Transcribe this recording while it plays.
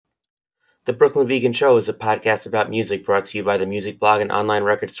The Brooklyn Vegan Show is a podcast about music brought to you by the music blog and online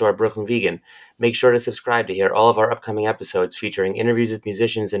record store Brooklyn Vegan. Make sure to subscribe to hear all of our upcoming episodes featuring interviews with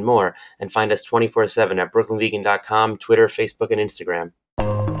musicians and more, and find us 24/7 at brooklynvegan.com, Twitter, Facebook, and Instagram.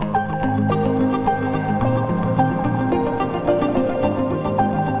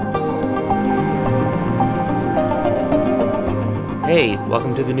 Hey,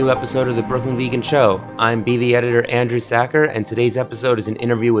 welcome to the new episode of the Brooklyn Vegan Show. I'm BV editor Andrew Sacker, and today's episode is an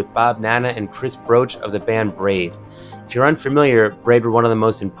interview with Bob Nanna and Chris Broach of the band Braid. If you're unfamiliar, Braid were one of the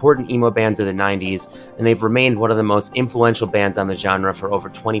most important emo bands of the 90s, and they've remained one of the most influential bands on the genre for over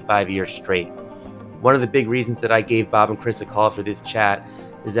 25 years straight. One of the big reasons that I gave Bob and Chris a call for this chat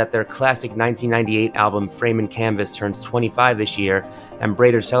is that their classic 1998 album Frame and Canvas turns 25 this year, and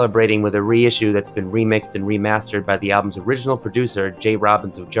Braid are celebrating with a reissue that's been remixed and remastered by the album's original producer, Jay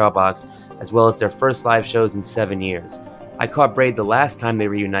Robbins of Jawbox, as well as their first live shows in 7 years. I caught Braid the last time they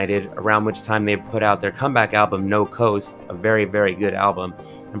reunited, around which time they put out their comeback album, No Coast, a very, very good album.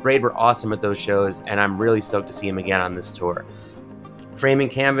 And Braid were awesome at those shows, and I'm really stoked to see them again on this tour. Frame and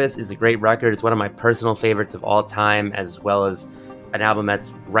Canvas is a great record. It's one of my personal favorites of all time, as well as an album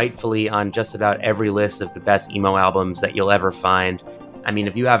that's rightfully on just about every list of the best emo albums that you'll ever find. I mean,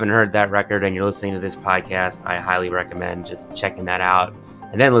 if you haven't heard that record and you're listening to this podcast, I highly recommend just checking that out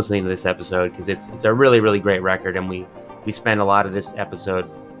and then listening to this episode, because it's a really, really great record, and we spend a lot of this episode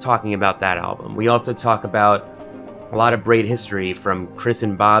talking about that album. We also talk about a lot of Braid history, from Chris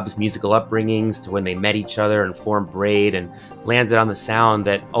and Bob's musical upbringings to when they met each other and formed Braid and landed on the sound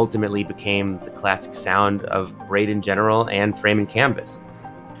that ultimately became the classic sound of Braid in general and Frame and Canvas.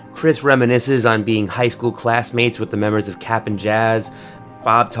 Chris reminisces on being high school classmates with the members of Cap and Jazz.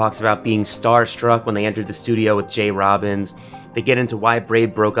 Bob talks about being starstruck when they entered the studio with Jay Robbins. They get into why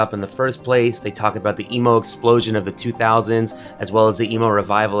Braid broke up in the first place. They talk about the emo explosion of the 2000s, as well as the emo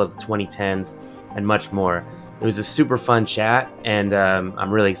revival of the 2010s, and much more. It was a super fun chat, and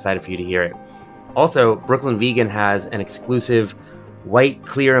I'm really excited for you to hear it. Also, Brooklyn Vegan has an exclusive white,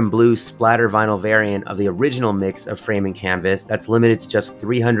 clear, and blue splatter vinyl variant of the original mix of Frame and Canvas that's limited to just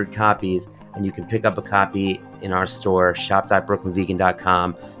 300 copies, and you can pick up a copy in our store,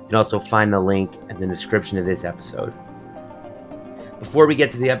 shop.brooklynvegan.com. You can also find the link in the description of this episode. Before we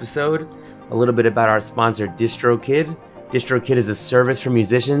get to the episode, a little bit about our sponsor, DistroKid. DistroKid is a service for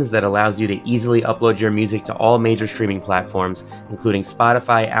musicians that allows you to easily upload your music to all major streaming platforms, including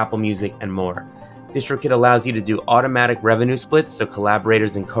Spotify, Apple Music, and more. DistroKid allows you to do automatic revenue splits so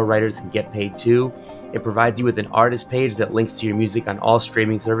collaborators and co-writers can get paid too. It provides you with an artist page that links to your music on all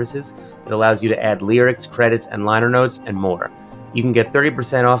streaming services. It allows you to add lyrics, credits, and liner notes, and more. You can get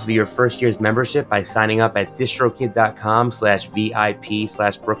 30% off of your first year's membership by signing up at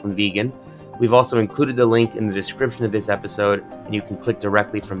distrokid.com/VIP/BrooklynVegan. We've also included the link in the description of this episode, and you can click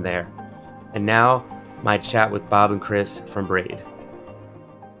directly from there. And now, my chat with Bob and Chris from Braid.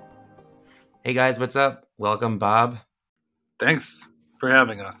 Hey guys, what's up? Welcome, Bob. Thanks for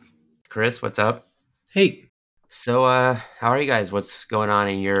having us. Chris, what's up? Hey. So, how are you guys? What's going on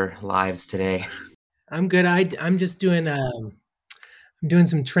in your lives today? I'm good. I'm just doing I'm doing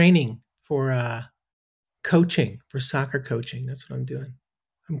some training for coaching, for soccer coaching. That's what I'm doing.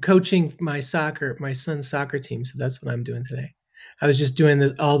 I'm coaching my son's soccer team, so that's what I'm doing today. I was just doing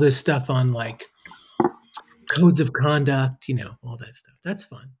all this stuff on like codes of conduct, all that stuff. That's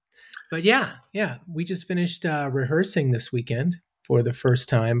fun. But yeah, we just finished rehearsing this weekend for the first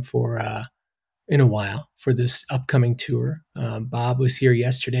time in a while for this upcoming tour. Bob was here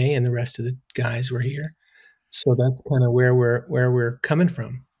yesterday, and the rest of the guys were here. So that's kind of where we're coming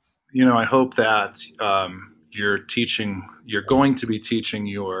from. I hope that you're going to be teaching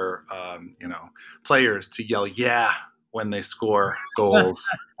your, players to yell "yeah" when they score goals.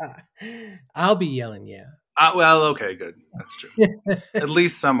 I'll be yelling "yeah." Well, okay, good. That's true. At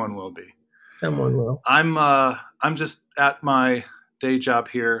least someone will be. Someone will. I'm just at my day job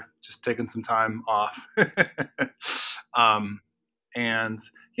here, just taking some time off, and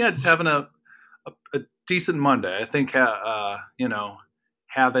just having a decent Monday. I think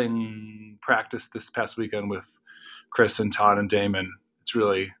having practiced this past weekend with Chris and Todd and Damon,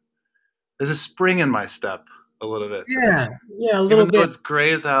 there's a spring in my step a little bit. Yeah, a little bit. It's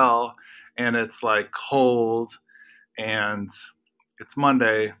gray as hell and it's like cold and it's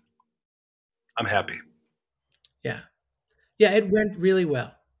Monday, I'm happy. Yeah, it went really well.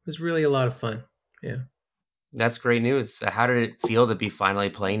 It was really a lot of fun. Yeah. That's great news. How did it feel to be finally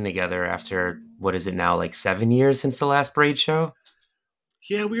playing together after, what is it now, like 7 years since the last Braid show?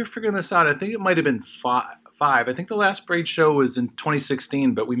 Yeah, we were figuring this out. I think it might have been five. I think the last Braid show was in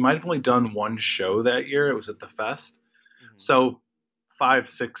 2016, but we might have only done one show that year. It was at the Fest. Mm-hmm. So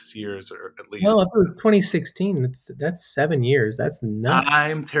 5-6 years or at No, if least. it was 2016, that's 7 years. That's nuts.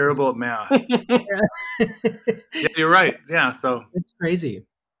 I'm terrible at math. Yeah, you're right. Yeah, so It's crazy.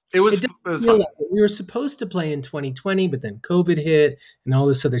 it It was doesn't it was feel fun. like it. We were supposed to play in 2020, but then COVID hit and all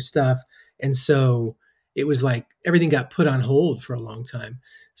this other stuff. And so it was like everything got put on hold for a long time.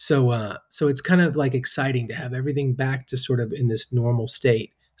 So it's kind of like exciting to have everything back to sort of in this normal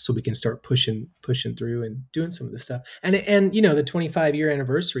state so we can start pushing through and doing some of this stuff. And the 25-year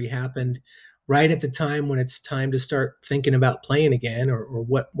anniversary happened right at the time when it's time to start thinking about playing again, or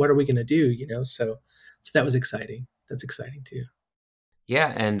what are we going to do, so that was exciting. That's exciting too.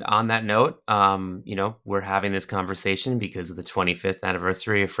 Yeah, and on that note, we're having this conversation because of the 25th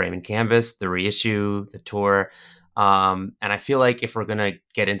anniversary of Frame and Canvas, the reissue, the tour. And I feel like if we're going to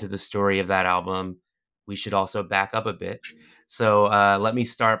get into the story of that album, we should also back up a bit. So let me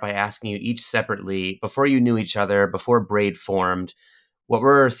start by asking you each separately, before you knew each other, before Braid formed, what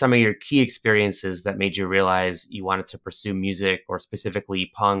were some of your key experiences that made you realize you wanted to pursue music, or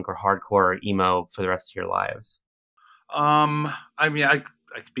specifically punk or hardcore or emo, for the rest of your lives? I mean, I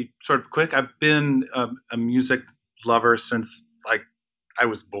could be sort of quick. I've been a music lover since like I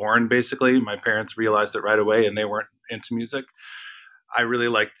was born. Basically, my parents realized it right away, and they weren't into music. I really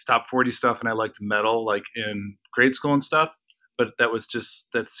liked top 40 stuff, and I liked metal, like in grade school and stuff. But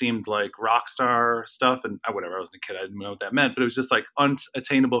that seemed like rock star stuff, and whatever. I was a kid, I didn't know what that meant, but it was just like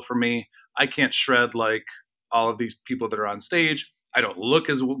unattainable for me. I can't shred like all of these people that are on stage. I don't look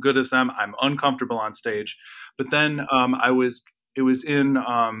as good as them. I'm uncomfortable on stage. But then it was in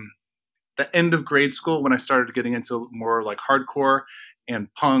the end of grade school when I started getting into more like hardcore and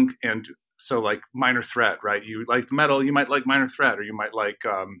punk, and so like Minor Threat, right? You liked metal, you might like Minor Threat, or you might like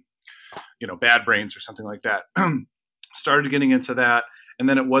Bad Brains or something like that. Started getting into that, and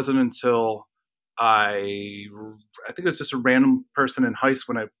then it wasn't until I think it was just a random person in high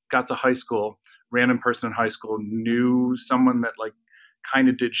school when I got to high school. Random person in high school knew someone that like kind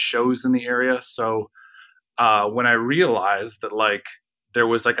of did shows in the area. So when I realized that like there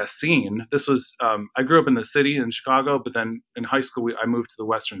was like a scene, this was I grew up in the city in Chicago, but then in high school I moved to the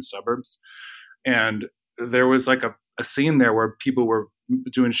western suburbs, and there was like a scene there where people were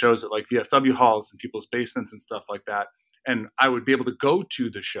doing shows at like VFW halls and people's basements and stuff like that. And I would be able to go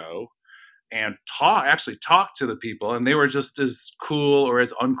to the show and actually talk to the people, and they were just as cool or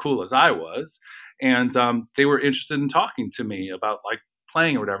as uncool as I was, and they were interested in talking to me about like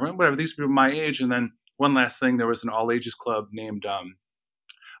playing or whatever. These people my age. And then one last thing, there was an all ages club named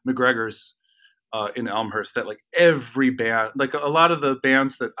McGregor's in Elmhurst that like every band, like a lot of the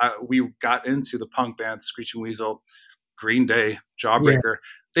bands that we got into, the punk bands, Screeching Weasel, Green Day, Yeah. Jawbreaker,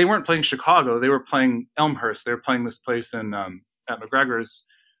 they weren't playing Chicago. They were playing Elmhurst. They were playing this place in at McGregor's.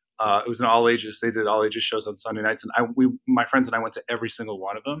 It was an all ages. They did all ages shows on Sunday nights, and my friends and I went to every single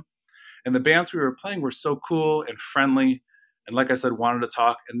one of them. And the bands we were playing were so cool and friendly, and like I said, wanted to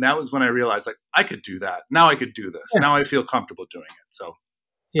talk. And that was when I realized like I could do that. Now I could do this. Yeah. Now I feel comfortable doing it. So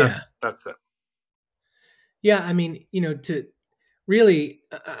Yeah. that's it. Yeah. I mean, to really,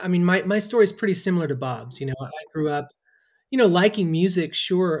 I mean, my story is pretty similar to Bob's. I grew up, liking music.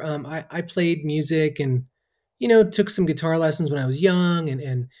 Sure. I played music and, took some guitar lessons when I was young,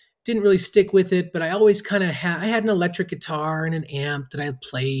 and didn't really stick with it, but I always kind of I had an electric guitar and an amp that I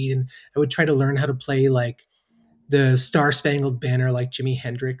played, and I would try to learn how to play like the Star Spangled Banner like Jimi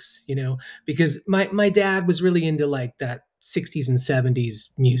Hendrix, because my dad was really into like that 60s and 70s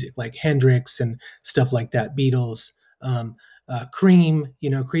music, like Hendrix and stuff like that, Beatles, Cream,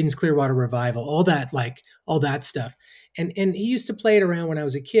 Creedence Clearwater Revival, all that stuff. And he used to play it around when I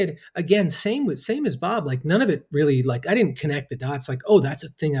was a kid. Again, same as Bob. Like none of it really, like I didn't connect the dots. Like, oh, that's a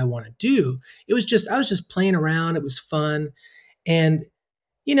thing I want to do. It was just I was just playing around. It was fun, and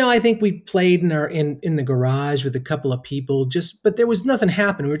I think we played in the garage with a couple of people, but there was nothing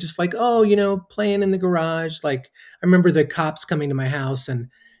happening. We were just like, oh, playing in the garage. Like I remember the cops coming to my house, and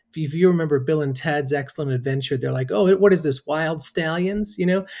if you remember Bill and Ted's Excellent Adventure, they're like, oh, what is this, Wild Stallions?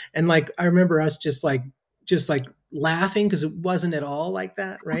 And like I remember us just like laughing because it wasn't at all like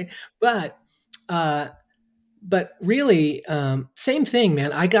that, right? But uh, but really, same thing,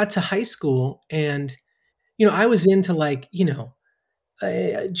 man. I got to high school, and I was into like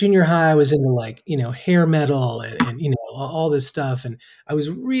junior high, I was into like, hair metal and all this stuff. And I was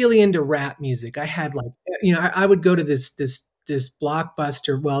really into rap music. I had like, I would go to this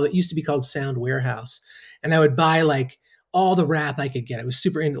Blockbuster. Well, it used to be called Sound Warehouse. And I would buy like all the rap I could get. I was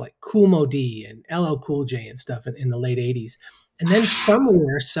super into like Kool Moe Dee and LL Cool J and stuff in the late 80s. And then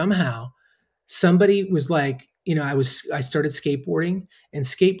somewhere, somehow, somebody was like, I started skateboarding, and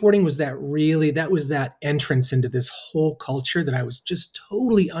skateboarding was that entrance into this whole culture that I was just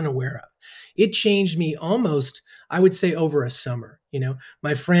totally unaware of. It changed me almost, I would say, over a summer.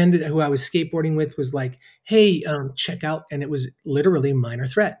 My friend who I was skateboarding with was like, "Hey, check out," and it was literally Minor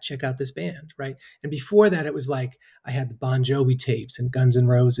Threat. Check out this band, right? And before that, it was like I had the Bon Jovi tapes and Guns N'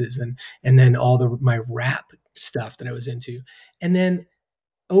 Roses, and then all my rap stuff that I was into, and then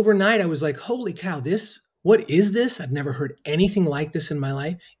overnight I was like, holy cow, what is this? I've never heard anything like this in my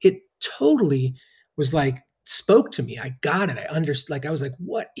life. It totally was like spoke to me. I got it. I understood. Like I was like,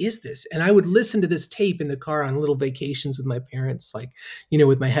 what is this? And I would listen to this tape in the car on little vacations with my parents, like,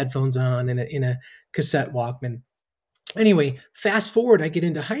 with my headphones on and in a cassette Walkman. Anyway, fast forward, I get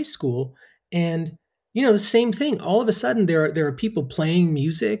into high school, and the same thing. All of a sudden, there are people playing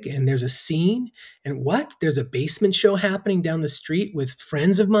music, and there's a scene. And what? There's a basement show happening down the street with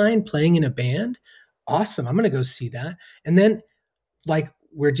friends of mine playing in a band. Awesome! I'm going to go see that. And then, like,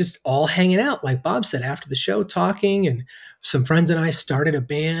 we're just all hanging out, like Bob said, after the show, talking. And some friends and I started a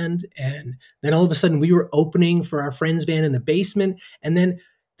band, and then all of a sudden, we were opening for our friend's band in the basement. And then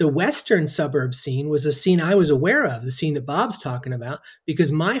the western suburb scene was a scene I was aware of, the scene that Bob's talking about,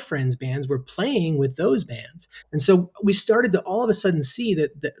 because my friends' bands were playing with those bands. And so we started to all of a sudden see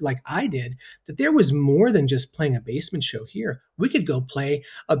that like I did, that there was more than just playing a basement show here. We could go play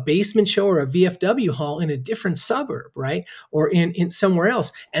a basement show or a VFW hall in a different suburb, right? Or in somewhere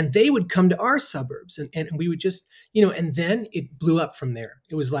else. And they would come to our suburbs, and we would just, and then it blew up from there.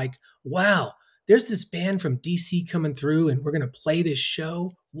 It was like, wow, there's this band from DC coming through, and we're going to play this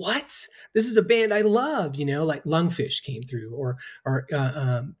show. What? This is a band I love, like Lungfish came through, we were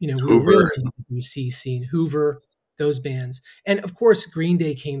really Hoover. in the DC scene, Hoover, those bands. And of course, Green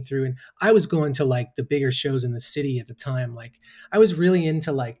Day came through, and I was going to like the bigger shows in the city at the time. Like I was really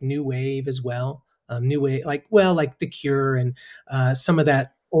into like new wave as well. New wave, like The Cure and some of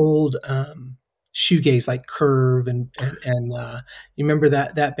that old shoegaze, like Curve and you remember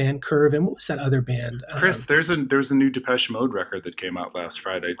that band Curve, and what was that other band? Chris, there's a new Depeche Mode record that came out last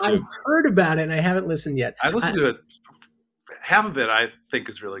Friday I've too. heard about it and I haven't listened yet. I listened to it. Half of it I think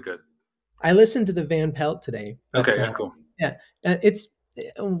is really good. I listened to the Van Pelt today, but Okay, yeah, cool. yeah, it's.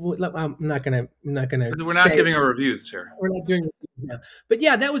 I'm not gonna. We're not say giving our reviews here. we're not doing reviews now, but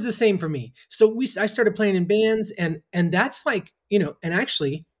yeah, that was the same for me. So I started playing in bands, and that's like and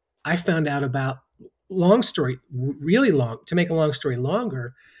actually, I found out about long story, really long. To make a long story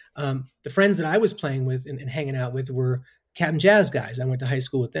longer, the friends that I was playing with and hanging out with were Captain Jazz guys. I went to high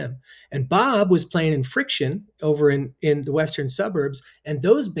school with them, and Bob was playing in Friction over in the western suburbs, and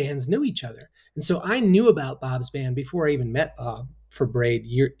those bands knew each other, and so I knew about Bob's band before I even met Bob for Braid,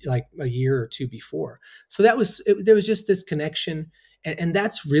 like a year or two before. So there was just this connection, and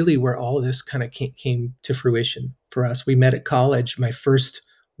that's really where all of this kind of came to fruition for us. We met at college. My first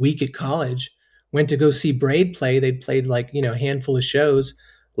week at college, went to go see Braid play. They'd played like a handful of shows,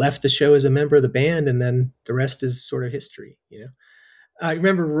 left the show as a member of the band, and then the rest is sort of history. I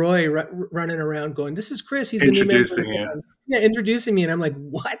remember Roy running around going, "This is Chris. He's a new member of the Introducing you. band." Yeah, introducing me, and I'm like,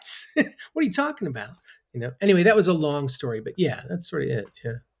 "What? What are you talking about?" Anyway, that was a long story, but yeah, that's sort of it.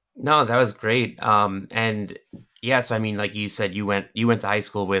 Yeah. No, that was great. And yeah, so I mean, like you said, you went to high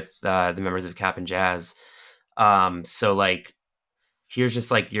school with the members of Cap and Jazz. So like, here's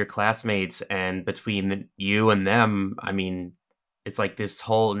just like your classmates, and between you and them, I mean, it's like this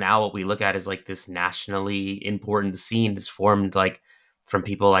whole, now what we look at is like this nationally important scene is formed, like from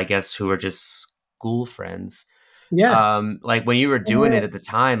people, I guess, who are just school friends. Yeah. Like when you were doing it at the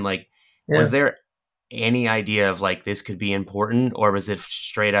time, like, was Yeah. there any idea of like this could be important, or was it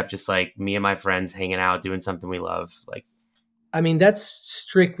straight up just like me and my friends hanging out doing something we love? Like, I mean, that's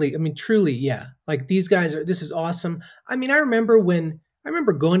strictly, I mean, truly, yeah. Like these guys this is awesome. I mean, I remember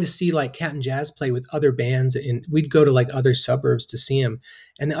going to see like Captain Jazz play with other bands, and we'd go to like other suburbs to see him.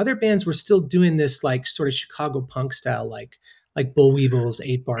 And the other bands were still doing this like sort of Chicago punk style, like Bull Weevils,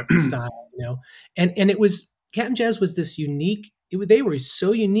 8 Bark style, And it was, Captain Jazz was this unique, they were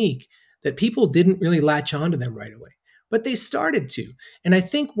so unique that people didn't really latch onto them right away. But they started to. And I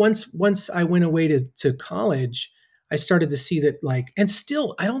think once I went away to college, I started to see that, like, and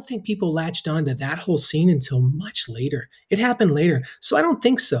still, I don't think people latched onto that whole scene until much later. It happened later. So I don't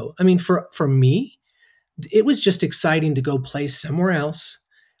think so. I mean, for me, it was just exciting to go play somewhere else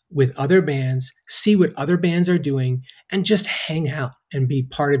with other bands, see what other bands are doing, and just hang out and be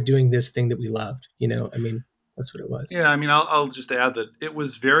part of doing this thing that we loved. I mean, that's what it was. Yeah, I mean, I'll just add that it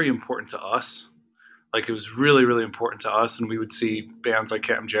was very important to us. Like it was really, really important to us, and we would see bands like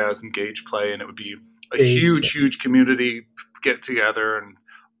Captain Jazz and Gage play, and it would be a Age, huge, huge community get together, and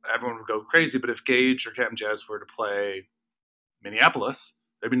everyone would go crazy. But if Gage or Captain Jazz were to play Minneapolis,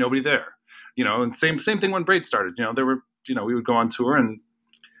 there'd be nobody there. And same thing when Braid started. There were, we would go on tour and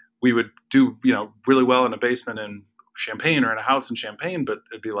we would do, really well in a basement in Champaign or in a house in Champaign, but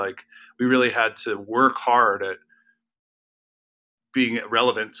it'd be like we really had to work hard at being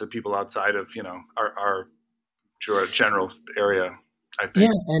relevant to people outside of, our general area, I Yeah,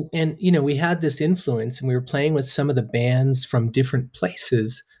 think. and we had this influence, and we were playing with some of the bands from different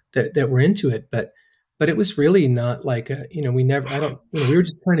places that were into it, but it was really not like we never I don't we were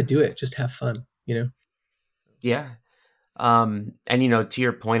just trying to do it, just have fun. Yeah. And to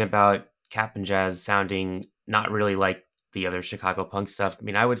your point about Cap'n Jazz sounding not really like the other Chicago punk stuff, I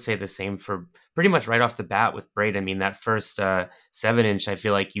mean, I would say the same for pretty much right off the bat with Braid. I mean, that first 7-inch, I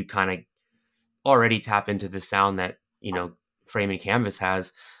feel like you kind of already tap into the sound that, Frame and Canvas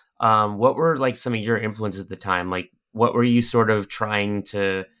has. What were like some of your influences at the time? Like, what were you sort of trying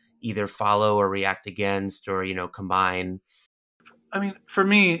to either follow or react against or, combine? I mean, for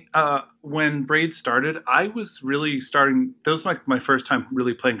me, when Braid started, I was really starting. That was my first time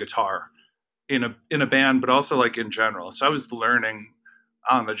really playing guitar in a band, but also like in general. So I was learning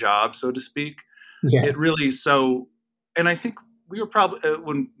on the job, so to speak. Yeah, It really so, and I think we were probably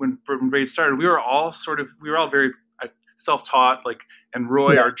when Braid started, we were all very self taught. Like, and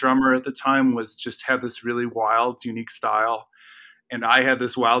Roy, yeah, our drummer at the time, was just had this really wild, unique style, and I had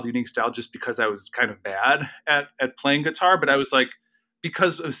this wild, unique style just because I was kind of bad at playing guitar. But I was like,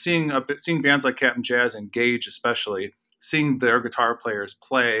 because of seeing bands like Captain Jazz and Gage, especially seeing their guitar players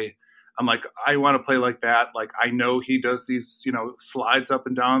play, I'm like, I want to play like that. Like, I know he does these, slides up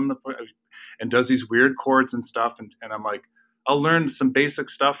and down and does these weird chords and stuff, and I'm like, I'll learn some basic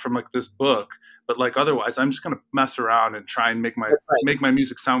stuff from like this book, but like otherwise, I'm just gonna mess around and try and make my that's right. make my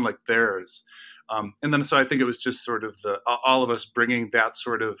music sound like theirs. And then so I think it was just sort of all of us bringing that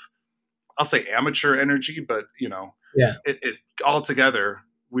sort of, I'll say, amateur energy, but Yeah. it all together,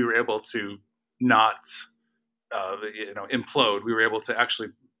 we were able to not implode. We were able to actually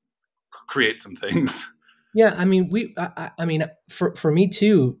create some things. Yeah, I mean, I mean, for me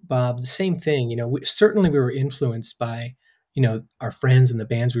too, Bob, the same thing. Certainly we were influenced by, our friends and the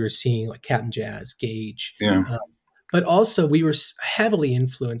bands we were seeing, like Captain Jazz, Gage, Yeah. um, but also we were heavily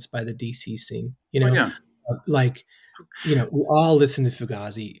influenced by the DC scene. Well, yeah. Like we all listen to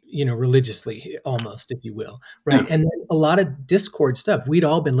Fugazi, religiously, almost, if you will, right? Yeah. And then a lot of Discord stuff. We'd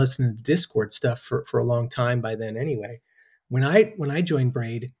all been listening to Discord stuff for a long time by then, anyway. When I joined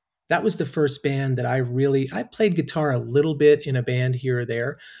Braid, that was the first band that I played guitar a little bit in a band here or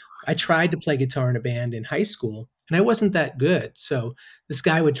there. I tried to play guitar in a band in high school, and I wasn't that good. So this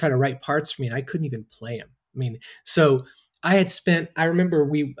guy would try to write parts for me, and I couldn't even play them. I mean, so I remember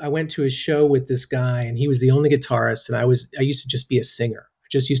I went to a show with this guy, and he was the only guitarist, and I used to just be a singer. I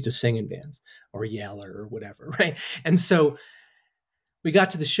just used to sing in bands or yell or whatever, right? And so we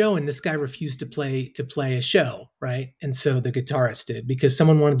got to the show, and this guy refused to play a show, right? And so the guitarist did, because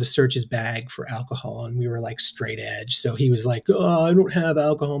someone wanted to search his bag for alcohol, and we were like straight edge. So he was like, "Oh, I don't have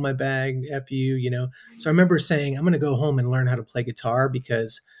alcohol in my bag. F you." So I remember saying, "I'm going to go home and learn how to play guitar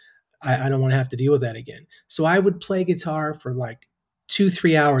because I don't want to have to deal with that again." So I would play guitar for like 2,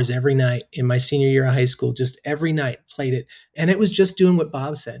 3 hours every night in my senior year of high school, just every night played it. And it was just doing what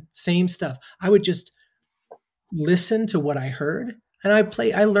Bob said, same stuff. I would just listen to what I heard, and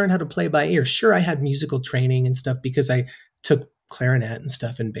I learned how to play by ear. Sure, I had musical training and stuff because I took clarinet and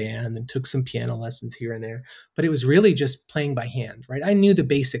stuff in band and took some piano lessons here and there, but it was really just playing by hand, right? I knew the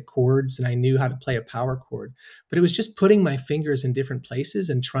basic chords and I knew how to play a power chord, but it was just putting my fingers in different places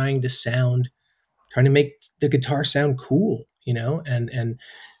and trying to make the guitar sound cool, and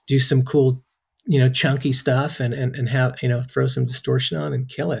do some cool, chunky stuff, and have, throw some distortion on and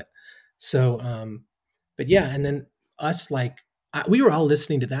kill it. So but yeah, and then us, like, we were all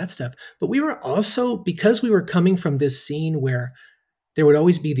listening to that stuff, but we were also, because we were coming from this scene where there would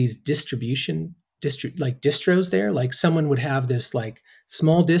always be these like distros there. Like, someone would have this like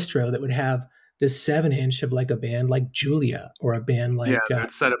small distro that would have this 7-inch of like a band like Julia, or a band Yeah. like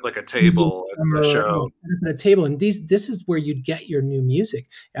They'd set up like a Indian table at the Summer, show. set up at a table. And this is where you'd get your new music.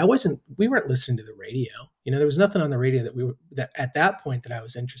 We weren't listening to the radio. There was nothing on the radio that at that point that I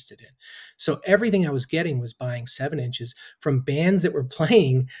was interested in. So everything I was getting was buying 7-inches from bands that were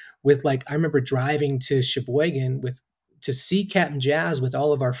playing with, like, I remember driving to Sheboygan to see Captain Jazz with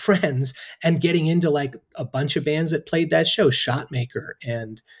all of our friends, and getting into like a bunch of bands that played that show, Shotmaker,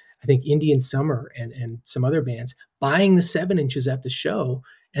 and I think Indian Summer, and some other bands, buying the 7-inches at the show,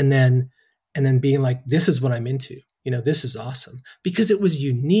 and then being like, this is what I'm into. this is awesome because it was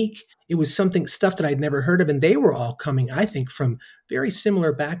unique. It was stuff that I'd never heard of. And they were all coming, I think, from very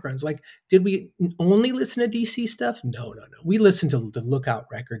similar backgrounds. Like, did we only listen to DC stuff? No, no, no. We listened to the Lookout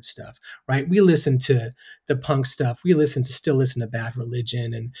Record stuff, right? We listened to the punk stuff. We still listen to Bad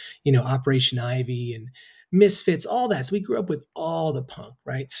Religion and, Operation Ivy and Misfits, all that. So we grew up with all the punk,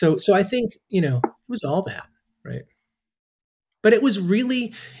 right? So I think, it was all that, right? But it was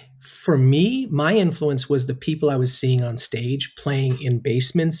really, for me, my influence was the people I was seeing on stage playing in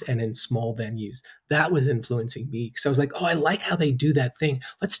basements and in small venues. That was influencing me because I was like, oh, I like how they do that thing.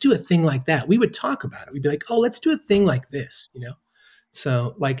 Let's do a thing like that. We would talk about it. We'd be like, oh, let's do a thing like this.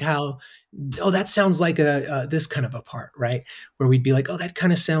 So like how, oh, that sounds like this kind of a part, right? Where we'd be like, oh, that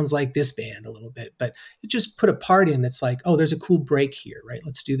kind of sounds like this band a little bit, but you just put a part in that's like, oh, there's a cool break here, right?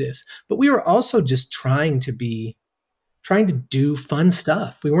 Let's do this. But we were also just trying to do fun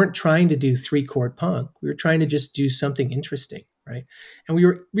stuff. We weren't trying to do 3-chord punk. We were trying to just do something interesting, right? And we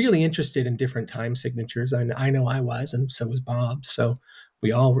were really interested in different time signatures. I know I was, and so was Bob. So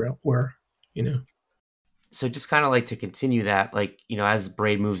we all were. So just kind of like to continue that, like, as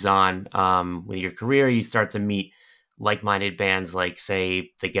Braid moves on with your career, you start to meet like-minded bands like,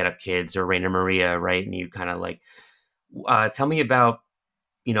 say, the Get Up Kids or Rainer Maria, right? And you kind of like, tell me about,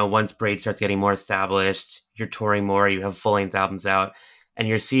 once Braid starts getting more established, you're touring more, you have full-length albums out, and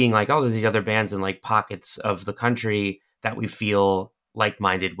you're seeing like, oh, there's these other bands in like pockets of the country that we feel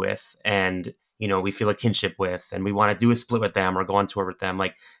like-minded with, and we feel a kinship with, and we want to do a split with them or go on tour with them,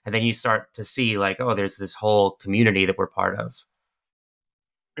 like, and then you start to see like, oh, there's this whole community that we're part of.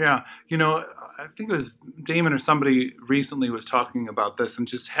 Yeah, I think it was Damon or somebody recently was talking about this and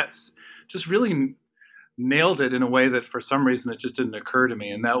just really nailed it in a way that for some reason it just didn't occur to me.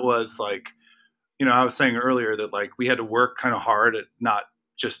 And that was like, I was saying earlier that like we had to work kind of hard at not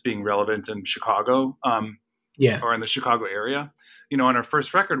just being relevant in Chicago, Yeah. or in the Chicago area. On our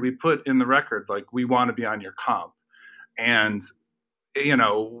first record, we put in the record like, we want to be on your comp, and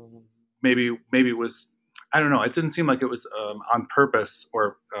maybe it was, I don't know. It didn't seem like it was on purpose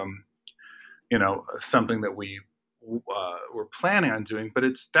or something that we were planning on doing. But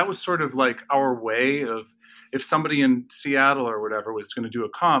that was sort of like our way of, if somebody in Seattle or whatever was going to do a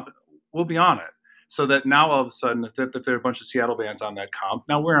comp, we'll be on it. So that now all of a sudden, if there are a bunch of Seattle bands on that comp,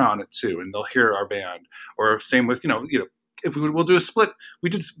 now we're on it too, and they'll hear our band. Or same with if we'll do a split, we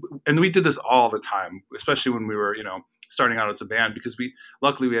did this all the time, especially when we were starting out as a band, because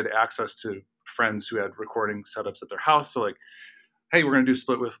luckily we had access to friends who had recording setups at their house. So like, hey, we're going to do a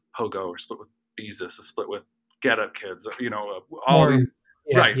split with Pogo or split with Beezus, a split with Get Up Kids, all these,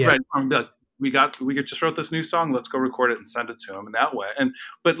 Yeah, right, yeah. right. We just wrote this new song. Let's go record it and send it to them in that way.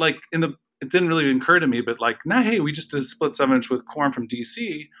 But like it didn't really occur to me, but like, nah, hey, we just did a split 7-inch with Quorum from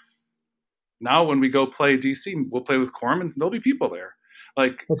DC. Now when we go play DC, we'll play with Quorum and there'll be people there.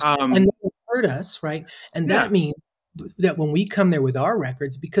 Like, And they heard us, right? And Yeah. that means that when we come there with our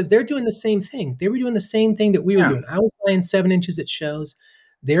records, because they're doing the same thing. They were doing the same thing that we were Yeah. doing. I was buying 7-inches at shows.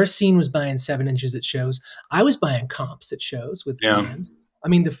 Their scene was buying 7-inches at shows. I was buying comps at shows with Yeah. bands. I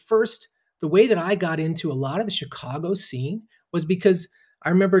mean, the way that I got into a lot of the Chicago scene was because I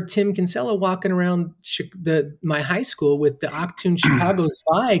remember Tim Kinsella walking around my high school with the Octune Chicago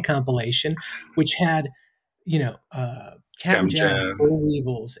Spy compilation, which had, Cat and Jazz, Jam, Boll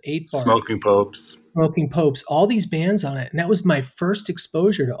Weevils, 8 Bark, Smoking Popes. Smoking Popes, all these bands on it. And that was my first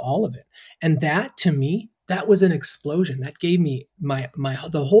exposure to all of it. And that, to me, that was an explosion. That gave me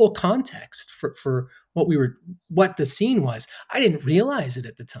the whole context for what the scene was. I didn't realize it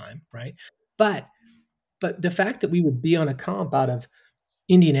at the time, right? But the fact that we would be on a comp out of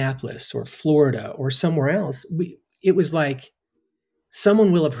Indianapolis or Florida or somewhere else, it was like,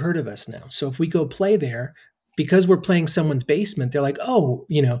 someone will have heard of us now. So if we go play there, because we're playing someone's basement, they're like, oh,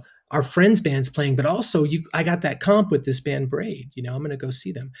 our friend's band's playing, but also I got that comp with this band Braid. I'm going to go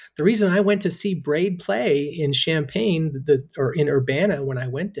see them. The reason I went to see Braid play in Champaign or in Urbana when I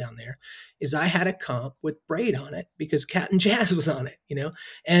went down there is I had a comp with Braid on it because Cat and Jazz was on it.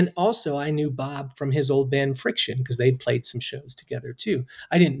 And also I knew Bob from his old band Friction because they'd played some shows together too.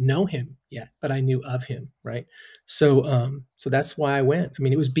 I didn't know him yet, but I knew of him, right? So that's why I went. I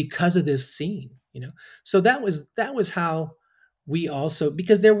mean, it was because of this scene. So that was how we also,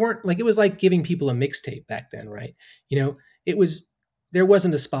 because there weren't, like, it was like giving people a mixtape back then, right? There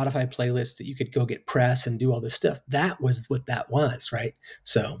wasn't a Spotify playlist that you could go get press and do all this stuff. That was what that was, right?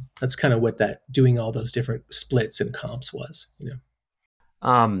 So that's kind of what that doing all those different splits and comps was.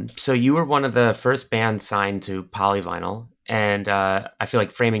 So you were one of the first bands signed to Polyvinyl, and I feel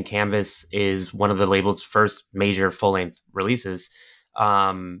like Framing Canvas is one of the label's first major full-length releases.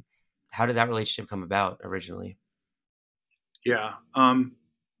 How did that relationship come about originally? Yeah.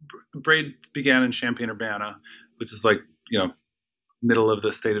 Braid began in Champaign-Urbana, which is like, middle of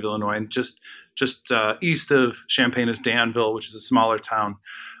the state of Illinois, and just east of Champaign is Danville, which is a smaller town.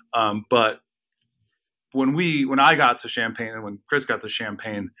 But when I got to Champaign and when Chris got to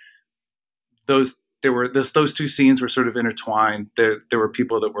Champaign, those two scenes were sort of intertwined. There were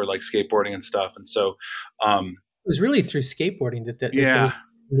people that were like skateboarding and stuff, and so um, It was really through skateboarding that yeah, those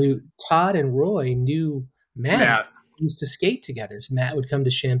knew Todd and Roy knew Matt. Matt, Used to skate together. So Matt would come to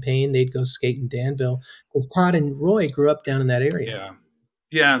Champaign, they'd go skate in Danville because Todd and Roy grew up down in that area. yeah,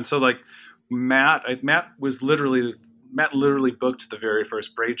 yeah, and so like Matt literally booked the very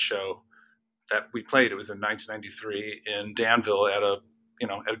first Braid show that we played. It was in 1993 in Danville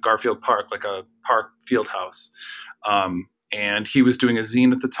at Garfield Park, like a park field house. And he was doing a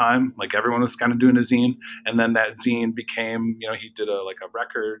zine at the time, like everyone was kind of doing a zine. And then that zine became, he did a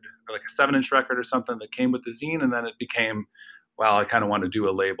record or like a 7-inch record or something that came with the zine. And then it became, well, I kind of want to do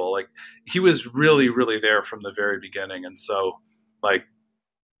a label. Like he was really, really there from the very beginning. And so like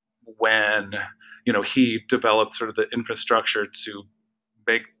when, he developed sort of the infrastructure to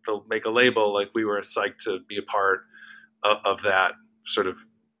make a label, like we were psyched to be a part of that sort of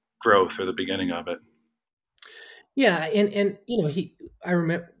growth or the beginning of it. Yeah, and I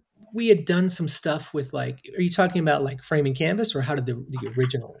remember we had done some stuff with like. Are you talking about like framing canvas, or how did the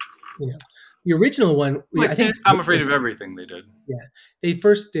original, the original one? I Like think I'm afraid of everything they did. yeah, they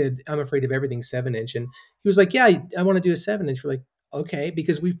first did I'm Afraid of Everything 7-inch, and he was like, "Yeah, I want to do a 7-inch." We're like, "Okay,"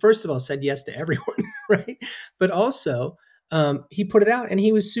 because we first of all said yes to everyone, right? But also, he put it out, and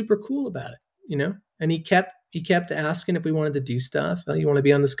he was super cool about it, and he kept asking if we wanted to do stuff. Oh, you want to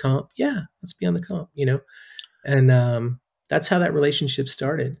be on this comp? Yeah, let's be on the comp. And that's how that relationship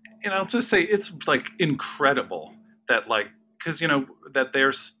started. And I'll just say it's like incredible that like because that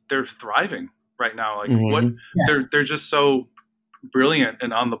they're thriving right now. Like what Mm-hmm. Yeah, they're just so brilliant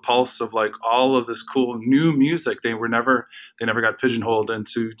and on the pulse of like all of this cool new music. They never got pigeonholed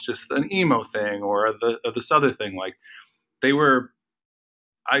into just an emo thing or this other thing. Like they were.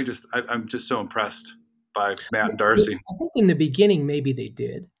 I'm just so impressed by Matt and Darcy. I think in the beginning maybe they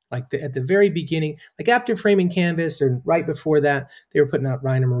did. Like at the very beginning, like after Framing Canvas or right before that, they were putting out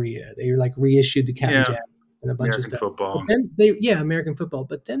Raina Maria. They were like reissued the Captain Yeah, Jack and a bunch of American stuff. But football. then American football.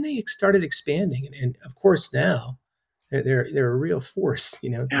 But then they started expanding, and of course now they're a real force. It's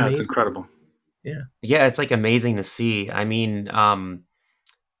Yeah, it's amazing. incredible. Yeah. Yeah, it's like amazing to see. I mean, I'm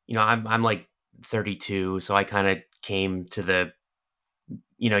like 32, so I kind of came to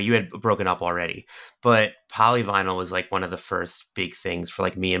you had broken up already, but polyvinyl was like one of the first big things for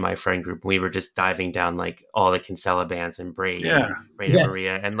like me and my friend group. We were just diving down like all the Kinsella bands and Braid Yeah, and Raina Yeah.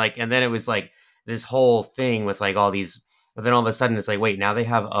 Maria, and then it was like this whole thing with like all these. But then all of a sudden, it's like, wait, now they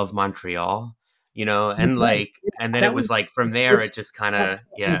have Of Montreal, and Right. like, and then it That was was like from the there, it first just kind that of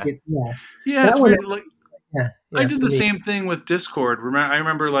one yeah. yeah. yeah, That it's one, weird. Like yeah, I yeah, did for the me. same thing with Discord. I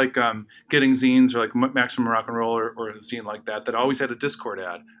remember like getting zines or like Maximum Rock and Roll or a zine like that always had a Discord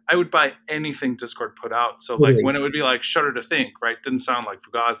ad. I would buy anything Discord put out. So like Totally. when it would be like Shudder to Think, right? Didn't sound like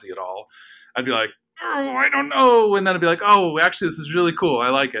Fugazi at all. I'd be like, oh, I don't know, and then I'd be like, oh, actually, this is really cool. I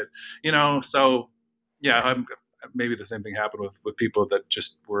like it. So yeah, maybe the same thing happened with people that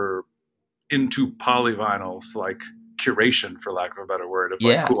just were into polyvinyls, like curation, for lack of a better word, of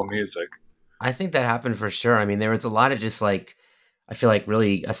like Yeah, cool music. I think that happened for sure. I mean, there was a lot of just like I feel like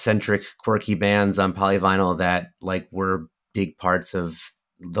really eccentric, quirky bands on polyvinyl that like were big parts of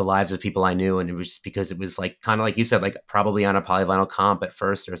the lives of people I knew, and it was just because it was like kind of like you said, like probably on a polyvinyl comp at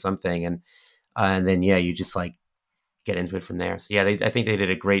first or something, and then yeah, you just like get into it from there. So yeah, I think they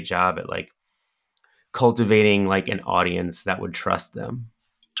did a great job at like cultivating like an audience that would trust them.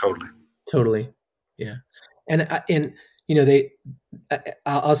 Totally. Totally. Yeah. And they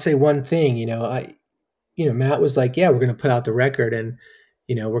I'll say one thing, Matt was like, "Yeah, we're going to put out the record and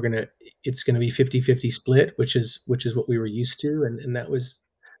it's going to be 50-50 split, which is what we were used to." And that was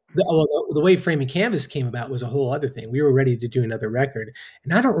the way Framing Canvas came about was a whole other thing. We were ready to do another record.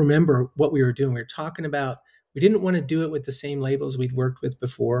 And I don't remember what we were doing. We were talking about we didn't want to do it with the same labels we'd worked with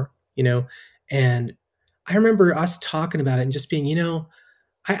before. And I remember us talking about it and just being,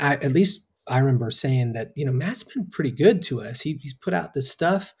 I at least I remember saying that, Matt's been pretty good to us. He's put out this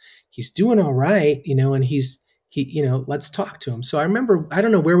stuff. He's doing all right, and let's talk to him. So I remember, I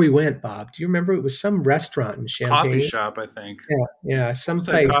don't know where we went, Bob. Do you remember? It was some restaurant in Coffee Champaign. shop, I think. Yeah, yeah, What's that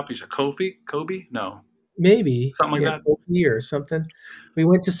someplace, coffee shop? Kobe? No, maybe, something like yeah, that. Kobe or something. We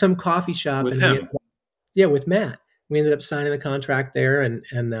went to some coffee shop With and him. yeah, with Matt. We ended up signing the contract there and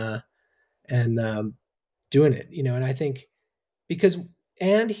doing it, and I think because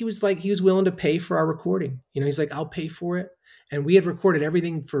and he was willing to pay for our recording. He's like, I'll pay for it. and we had recorded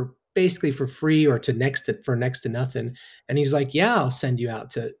everything for basically for free or to next to nothing. And he's like, yeah, I'll send you out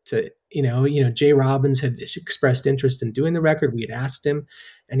to Jay Robbins had expressed interest in doing the record. We had asked him,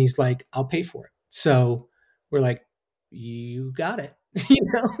 and he's like, I'll pay for it. So we're like, you got it.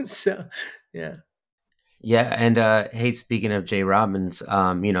 So yeah. Yeah, and hey, speaking of Jay Robbins,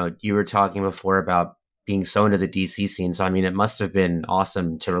 you were talking before about being so into the DC scene. So I mean, it must have been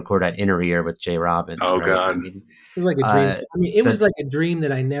awesome to record at Inner Ear with Jay Robbins, Oh right? I God. mean, It was like a dream. uh, I mean, it so was like a dream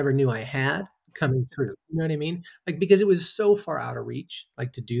that I never knew I had coming true. You know what I mean? Like, because it was so far out of reach,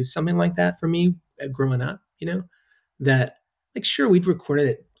 like to do something like that for me growing up, that like, sure, we'd recorded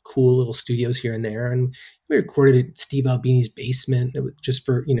at cool little studios here and there. And we recorded at Steve Albini's basement just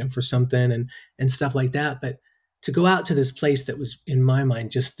for something and stuff like that. But to go out to this place that was, in my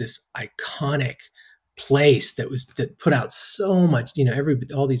mind, just this iconic place that put out so much,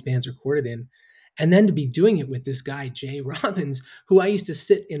 all these bands recorded in, and then to be doing it with this guy Jay Robbins, who I used to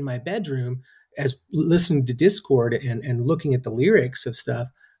sit in my bedroom as listening to Discord and looking at the lyrics of stuff,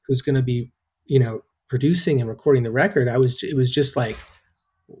 who's going to be producing and recording the record. It was just like,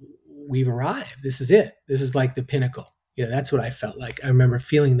 we've arrived, this is it, this is like the pinnacle. That's what I felt like. I remember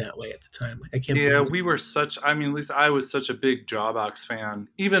feeling that way at the time, like I can't Yeah, believe we were at least I was such a big Jawbox fan.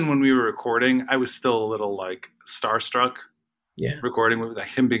 Even when we were recording, I was still a little like starstruck. Yeah, Recording with like,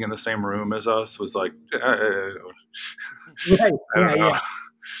 him being in the same room as us was like, I right, don't know.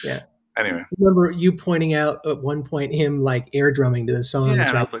 yeah. Anyway, I remember you pointing out at one point him like air drumming to the yeah, songs, and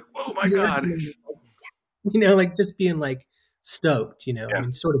I right? was like, oh my He's air God. drumming, like just being like stoked, I Yeah.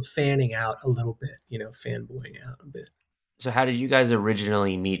 mean, sort of fanning out a little bit, fanboying out a bit. so how did you guys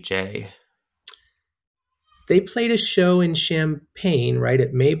originally meet Jay? They played a show in Champaign, right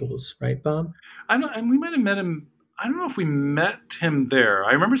at Mabel's, right, Bob? I don't, and we might have met him. I don't know if we met him there.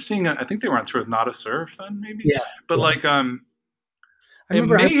 I remember seeing, I think they were on tour with Not a Surf then, maybe. Yeah, But yeah. like, I it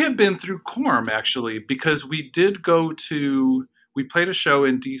remember. may have been through Corm actually, because we played a show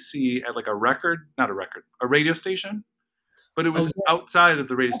in DC at like a radio station, but it Oh, was yeah, outside of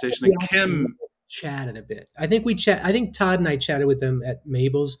the radio that's station. what And we actually Kim, chatted a bit. I think I think Todd and I chatted with them at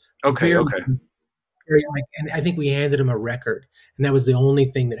Mabel's. okay, Very, okay. very like, and I think we handed him a record, and that was the only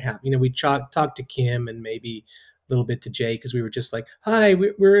thing that happened. We talked to Kim and maybe a little bit to Jay, because we were just like, "Hi,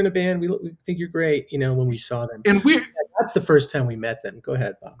 we're in a band. We think you're great." When we saw them, And that's the first time we met them. Go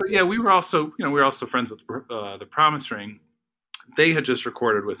ahead, Bob. but yeah, we were also friends with the Promise Ring. They had just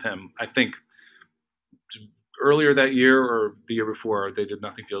recorded with him, I think, earlier that year or the year before. They did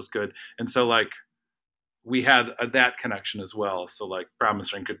Nothing Feels Good, and so like we had that connection as well. So like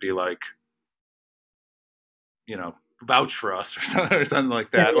Promise Ring could be like, vouch for us or something like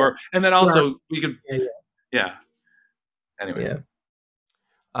Yeah, that. yeah. And then Well, also we could, yeah, yeah. Anyway,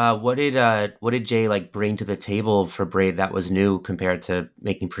 yeah. What did Jay like bring to the table for Braid that was new compared to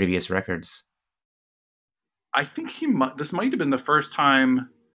making previous records? I think this might have been the first time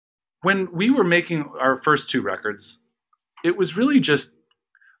when we were making our first two records. It was really just,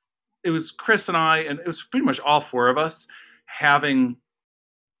 it was Chris and I, and it was pretty much all four of us having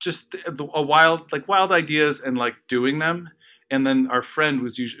just wild ideas and like doing them. And then our friend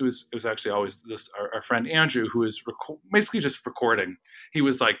was usually, it was actually always our friend Andrew, who was basically just recording. He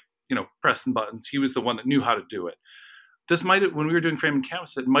was like, pressing buttons. He was the one that knew how to do it. When we were doing Frame and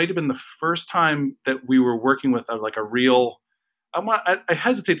Canvas, it might have been the first time that we were working with a real, I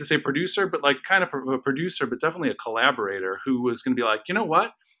hesitate to say producer, but like kind of a producer, but definitely a collaborator who was going to be like, you know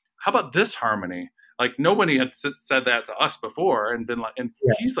what? How about this harmony? Like nobody had said that to us before, and been like, and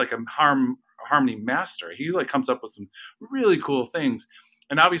Yeah. he's like a harmony master. He like comes up with some really cool things,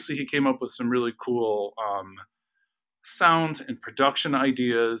 and obviously he came up with some really cool sounds and production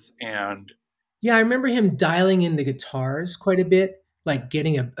ideas. And Yeah, I remember him dialing in the guitars quite a bit, like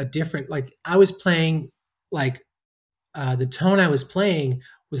getting a different, like I was playing, like the tone I was playing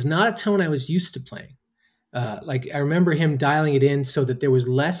was not a tone I was used to playing. Like I remember him dialing it in so that there was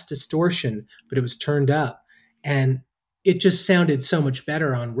less distortion, but it was turned up, and it just sounded so much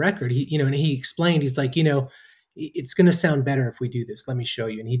better on record. And he explained, he's like, it's going to sound better if we do this. Let me show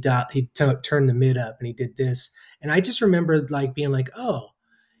you. And turned the mid up, and he did this, and I just remembered like being like, oh,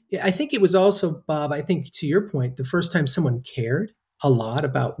 yeah. I think it was also, Bob, I think to your point, the first time someone cared a lot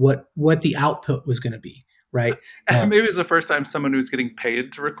about what the output was going to be, right? maybe it's the first time someone who's getting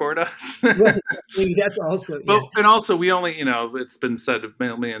paid to record us. Right. Maybe that's also, yeah. But and also we only, it's been said a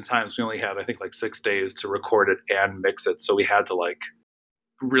million times, we only had I think like 6 days to record it and mix it, so we had to like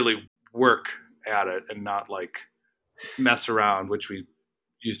really work at it and not like mess around, which we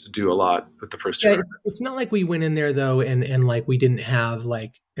used to do a lot with the first two Yeah, records. it's not like we went in there though, and like we didn't have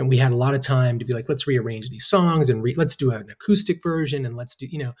like, and we had a lot of time to be like, let's rearrange these songs and let's do an acoustic version and let's do,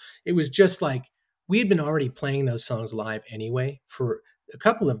 it was just like we had been already playing those songs live anyway for a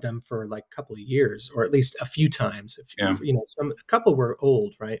couple of them for like a couple of years, or at least a few times. Yeah. A couple were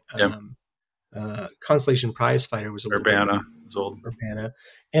old, right? Yep. Constellation Prize Fighter was a little bit Urbana was old. Urbana,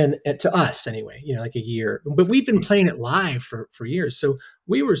 and to us anyway, like a year. But we've been playing it live for years, so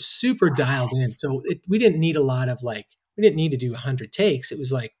we were super dialed in. So we didn't need a lot of like, we didn't need to do 100 takes. It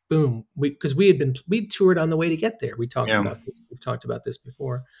was like boom, because we toured on the way to get there. We've talked about this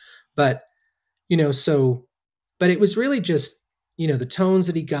before, but so, but it was really just the tones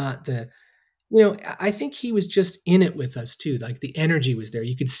that he got, I think he was just in it with us too. Like the energy was there.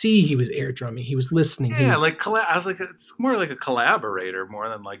 You could see he was air drumming. He was listening. Yeah, like I was like, it's more like a collaborator more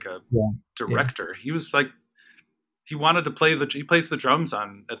than like a director. He was like, he wanted to he plays the drums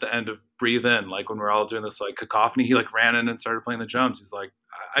on at the end of Breathe In, like when we're all doing this like cacophony. He like ran in and started playing the drums. He's like,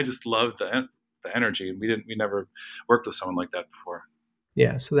 I just loved the energy, and we never worked with someone like that before.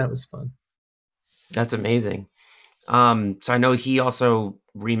 Yeah, so that was fun. That's amazing. So I know he also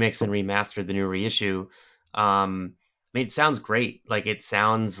remixed and remastered the new reissue. I mean, it sounds great. Like it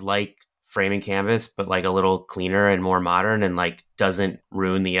sounds like Framing Canvas, but like a little cleaner and more modern, and like doesn't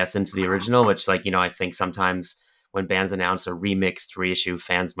ruin the essence of the original. Which, like, I think sometimes when bands announce a remixed reissue,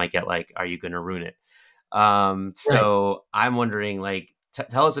 fans might get like, "Are you going to ruin it?" So I'm wondering, like,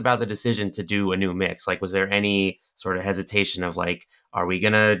 tell us about the decision to do a new mix. Like, was there any sort of hesitation of like, are we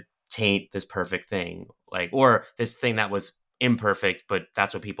gonna taint this perfect thing, like, or this thing that was imperfect, but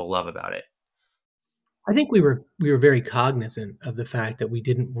that's what people love about it? I think we were very cognizant of the fact that we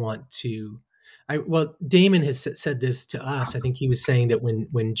didn't want to. Well, Damon has said this to us. I think he was saying that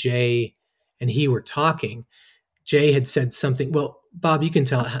when Jay and he were talking, Jay had said something. Well, Bob, you can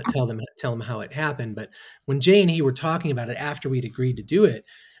tell them how it happened. But when Jay and he were talking about it after we'd agreed to do it,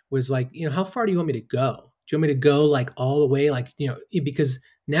 was like, how far do you want me to go? Do you want me to go like all the way, like because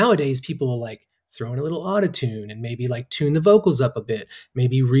nowadays people will like throw in a little autotune and maybe like tune the vocals up a bit,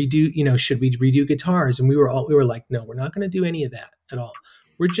 maybe redo. Should we redo guitars? And we were like, no, we're not going to do any of that at all.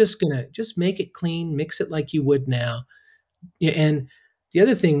 We're just gonna make it clean, mix it like you would now. Yeah, and the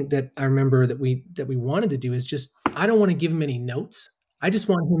other thing that I remember that we wanted to do is just, I don't want to give him any notes. I just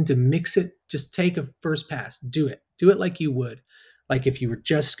want him to mix it. Just take a first pass. Do it like you would, like if you were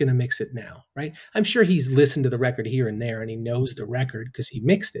just going to mix it now, right? I'm sure he's listened to the record here and there, and he knows the record because he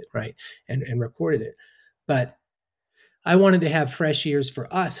mixed it, right, and recorded it. But I wanted to have fresh ears for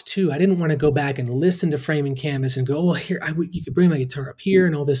us too. I didn't want to go back and listen to Framing Canvas and go, oh, here, you could bring my guitar up here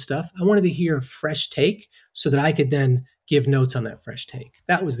and all this stuff. I wanted to hear a fresh take so that I could then give notes on that fresh take.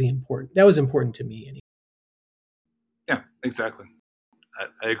 That was important to me. Anyway. Yeah, exactly.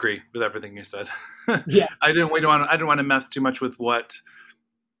 I agree with everything you said. Yeah. I didn't want to mess too much with what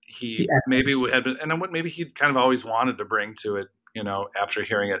he maybe had been, and what maybe he'd kind of always wanted to bring to it, after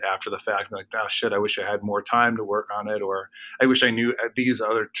hearing it after the fact, like, oh shit, I wish I had more time to work on it, or I wish I knew these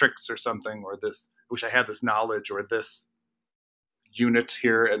other tricks or something, or this, I wish I had this knowledge or this unit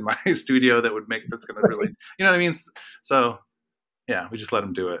here in my studio that would that's going to really, you know what I mean? So yeah, we just let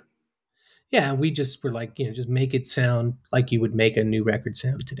him do it. Yeah, we just were like, just make it sound like you would make a new record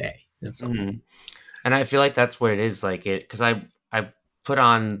sound today. That's all. Mm-hmm. And I feel like that's what it is, like it, because I put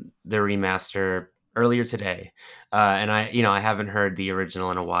on the remaster earlier today, and I haven't heard the original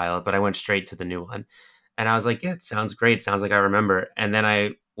in a while, but I went straight to the new one, and I was like, yeah, it sounds great, it sounds like I remember. And then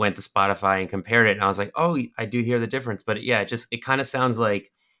I went to Spotify and compared it, and I was like, oh, I do hear the difference. But yeah, it kind of sounds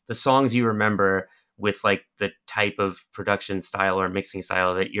like the songs you remember with like the type of production style or mixing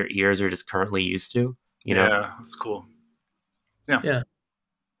style that your ears are just currently used to. Yeah, that's cool. Yeah. Yeah.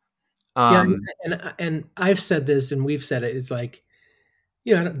 Yeah, and I've said this, and we've said it. It's like,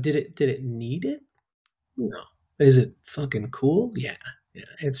 did it need it? No. Is it fucking cool? Yeah. Yeah.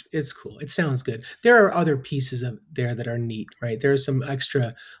 It's cool. It sounds good. There are other pieces of there that are neat, right? There's some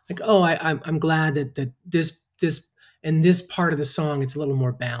extra, like, oh, I'm glad that this in this part of the song it's a little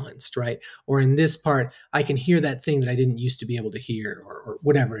more balanced, right? Or in this part I can hear that thing that I didn't used to be able to hear, or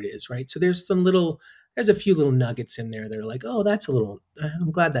whatever it is, right? So there's a few little nuggets in there that are like, oh, that's a little. I'm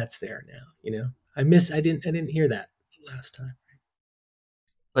glad that's there now. I didn't hear that last time.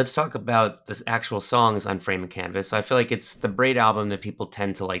 Let's talk about the actual songs on Frame and Canvas. I feel like it's the Braid album that people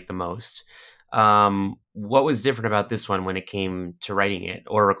tend to like the most. What was different about this one when it came to writing it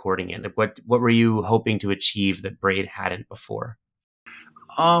or recording it? Like, what were you hoping to achieve that Braid hadn't before?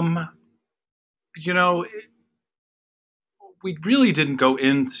 We really didn't go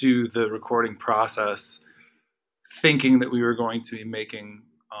into the recording process thinking that we were going to be making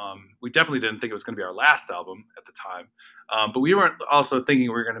We definitely didn't think it was going to be our last album at the time, but we weren't also thinking we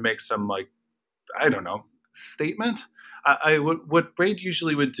were going to make some, like, I don't know, statement. What Braid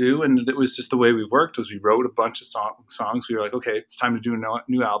usually would do, and it was just the way we worked, was we wrote a bunch of songs. We were like, okay, it's time to do a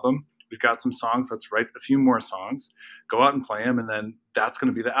new album. We've got some songs. Let's write a few more songs, go out and play them, and then that's going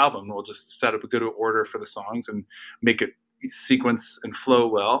to be the album. We'll just set up a good order for the songs and make it sequence and flow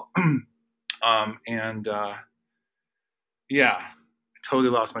well. And yeah, I totally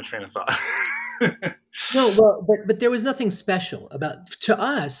lost my train of thought. No, well, but there was nothing special about, to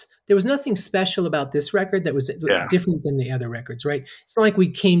us, there was nothing special about this record that was Yeah. different than the other records, right? It's not like we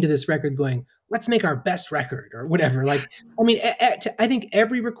came to this record going, let's make our best record or whatever. Like, I mean, I think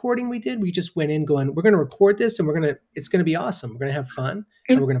every recording we did, we just went in going, we're going to record this and it's going to be awesome. We're going to have fun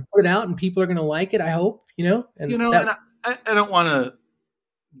and we're going to put it out and people are going to like it, I hope, and and I don't want to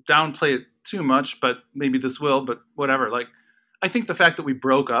downplay it too much, but maybe this will, but whatever. Like, I think the fact that we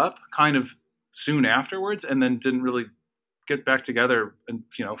broke up kind of soon afterwards and then didn't really get back together, and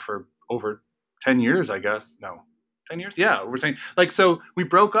for over 10 years, I guess. No, 10 years, yeah, over 10. Like, so we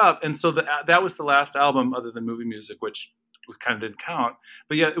broke up, and so that was the last album other than Movie Music, which kind of didn't count,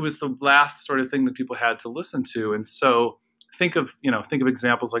 but yeah, it was the last sort of thing that people had to listen to. And so think of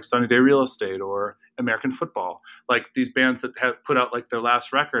examples like Sunny Day Real Estate or American Football, like these bands that have put out like their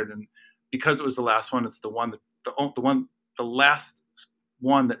last record, and because it was the last one, it's the last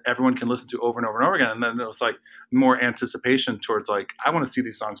one that everyone can listen to over and over and over again. And then it was like more anticipation towards, like, I want to see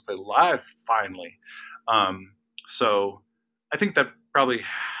these songs play live finally. So I think that probably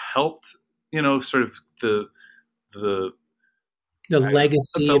helped, sort of the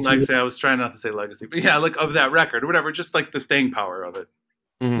legacy. I was trying not to say legacy, but yeah, like, of that record or whatever, just like the staying power of it.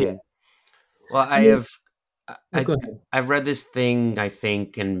 Mm-hmm. Yeah. Well, I've read this thing, I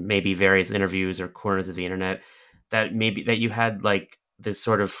think, in maybe various interviews or corners of the internet, that you had like this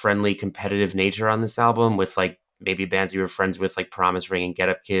sort of friendly competitive nature on this album with like maybe bands you were friends with, like Promise Ring and Get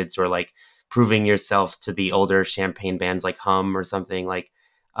Up Kids, or like proving yourself to the older Champagne bands like Hum or something. Like,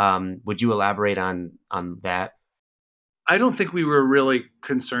 would you elaborate on that? I don't think we were really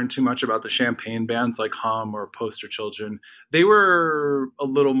concerned too much about the Champagne bands like Hum or Poster Children. They were a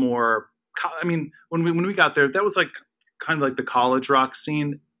little more, I mean, when we got there, that was like kind of like the college rock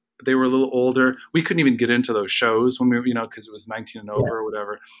scene. They were a little older. We couldn't even get into those shows when we, because it was 19 and over or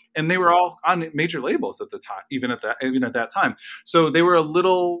whatever. And they were all on major labels at the time, even at that time. So they were a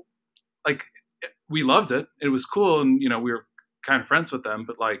little, like, we loved it. It was cool, and we were kind of friends with them.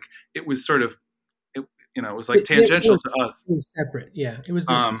 But like, it was sort of, it was like tangential to us. It was separate, yeah. It was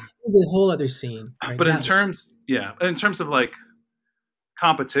a whole other scene. Right? But in terms of like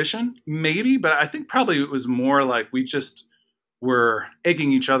competition, maybe. But I think probably it was more like we just were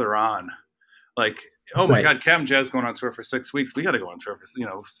egging each other on, like, oh my God, Captain Jazz going on tour for 6 weeks. We got to go on tour for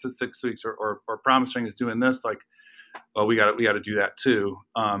 6 weeks, or Promise Ring is doing this. Like, well, we got to do that too,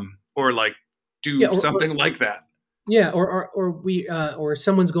 or like do something like that. Yeah, or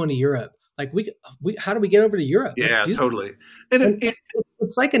someone's going to Europe. Like, we how do we get over to Europe? Yeah, totally. And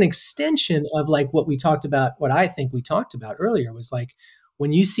it's like an extension of like what we talked about. What I think we talked about earlier was like,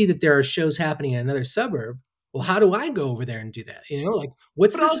 when you see that there are shows happening in another suburb, well, how do I go over there and do that? Like,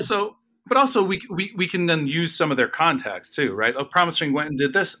 what's this? But also we can then use some of their contacts too, right? Oh, Promise Ring went and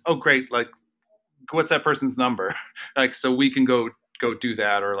did this. Oh, great. Like, what's that person's number? Like, so we can go do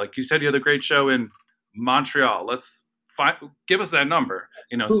that. Or like you said, you had a great show in Montreal. Let's give us that number.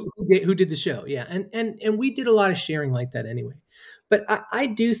 Who did the show? Yeah. And we did a lot of sharing like that anyway. But I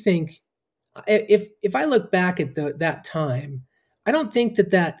do think if I look back at that time, I don't think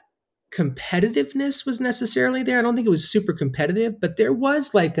that competitiveness was necessarily there. I don't think it was super competitive, but there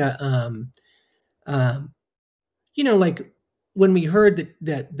was like a, like when we heard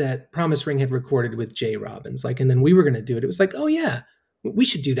that Promise Ring had recorded with Jay Robbins, like, and then we were going to do it. It was like, oh yeah, we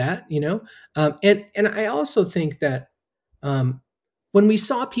should do that, and I also think that when we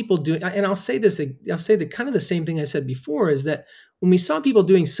saw people doing, and I'll say the kind of the same thing I said before, is that when we saw people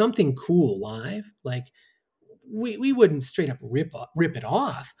doing something cool live, like, we wouldn't straight up rip it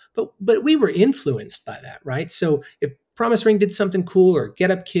off, but we were influenced by that, right? So if Promise Ring did something cool, or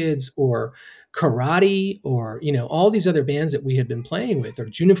Get Up Kids, or Karate, or all these other bands that we had been playing with, or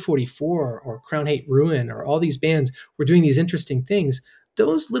June of 44, or Crown Hate Ruin, or all these bands were doing these interesting things,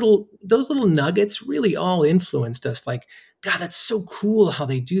 those little nuggets really all influenced us. Like, God, that's so cool how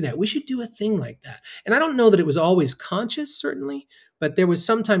they do that. We should do a thing like that. And I don't know that it was always conscious, certainly, but there was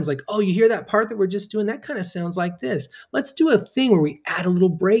sometimes like, oh, you hear that part that we're just doing? That kind of sounds like this. Let's do a thing where we add a little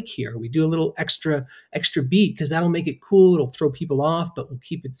break here. We do a little extra beat, because that'll make it cool. It'll throw people off, but we'll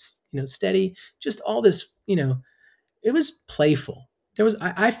keep it, steady. Just all this, it was playful.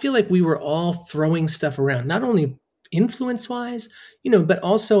 I feel like we were all throwing stuff around, not only influence wise, but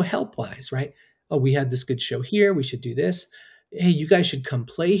also help wise, right? Oh, we had this good show here. We should do this. Hey, you guys should come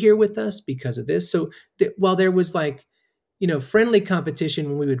play here with us because of this. So while there was like, friendly competition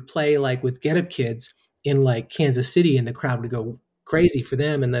when we would play like with Get Up Kids in like Kansas City, and the crowd would go crazy for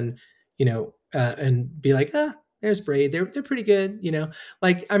them, and then and be like, there's Braid. They're pretty good.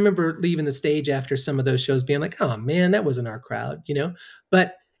 Like I remember leaving the stage after some of those shows, being like, oh man, that wasn't our crowd.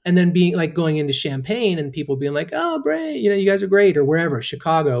 But and then being like going into Champaign and people being like, oh Braid, you guys are great, or wherever,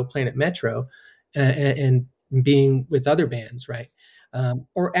 Chicago, playing at Metro, and being with other bands, right?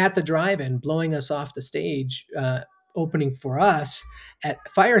 Or at the drive-in, blowing us off the stage, opening for us at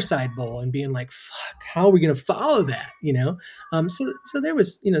Fireside Bowl, and being like, "Fuck, how are we going to follow that?" So there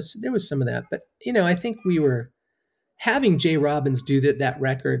was, there was some of that, but I think we were having Jay Robbins do that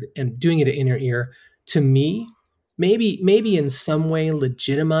record and doing it at Inner Ear, to me, maybe in some way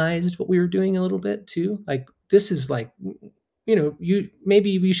legitimized what we were doing a little bit too. Like this is like, you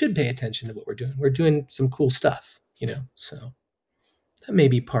maybe we should pay attention to what we're doing. We're doing some cool stuff, so that may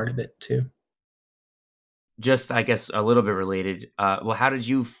be part of it too. Just, I guess, a little bit related. Well, how did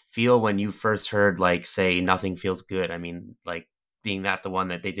you feel when you first heard, like, say, Nothing Feels Good? I mean, like, being that the one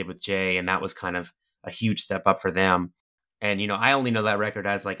that they did with Jay, and that was kind of a huge step up for them. And, I only know that record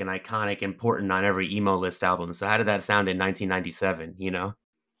as, like, an iconic, important on every emo list album. So how did that sound in 1997?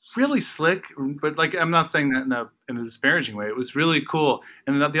 Really slick, but like I'm not saying that in a disparaging way. It was really cool.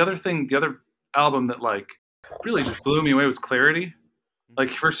 And the other album that like really just blew me away was Clarity.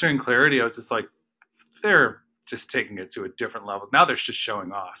 Like first hearing Clarity, I was just like, they're just taking it to a different level. Now they're just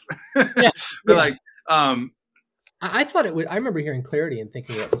showing off. Yeah, They're yeah. like, I thought it would. I remember hearing Clarity and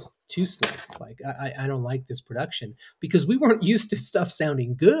thinking it was too slick. Like I don't like this production, because we weren't used to stuff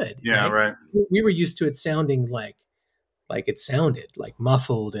sounding good, yeah, right? right. We were used to it sounding like it sounded, like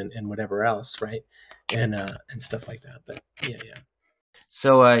muffled and whatever else, right? And stuff like that. But yeah.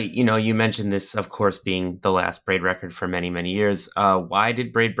 So, you mentioned this, of course, being the last Braid record for many, many years. Why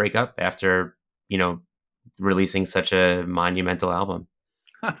did Braid break up after, releasing such a monumental album?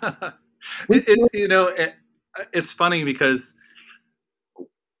 It's funny because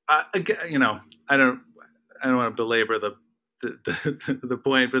I I don't want to belabor the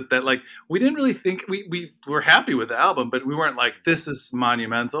point, but that like we didn't really think we were happy with the album, but we weren't like, this is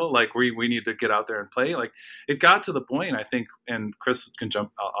monumental. Like we need to get out there and play. Like it got to the point, I think, and Chris can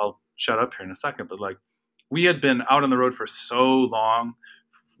jump. I'll shut up here in a second, but like we had been out on the road for so long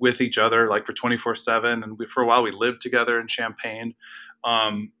with each other, like for 24/7, and for a while we lived together in Champaign,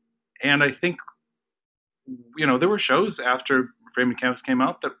 and I think there were shows after Framing Canvas came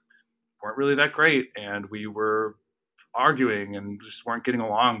out that weren't really that great, and we were arguing and just weren't getting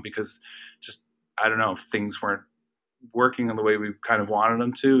along because just I don't know, things weren't working in the way we kind of wanted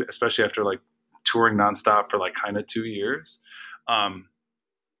them to, especially after like touring nonstop for like kind of 2 years.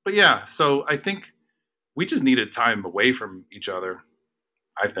 But yeah, so I think we just needed time away from each other.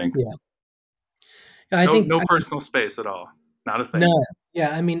 I think Yeah. I think no personal space at all. Not a thing. no.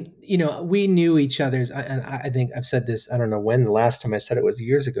 Yeah, I mean, we knew each other's. I think I've said this. I don't know when the last time I said it was,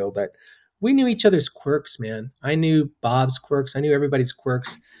 years ago, but we knew each other's quirks, man. I knew Bob's quirks. I knew everybody's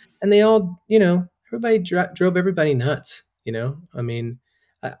quirks, and they all, everybody drove everybody nuts. I mean,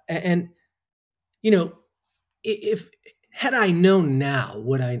 and you know, if had I known now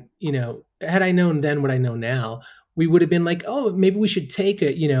what had I known then what I know now, we would have been like, oh, maybe we should take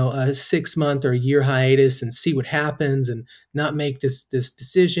a 6 month or a year hiatus and see what happens, and not make this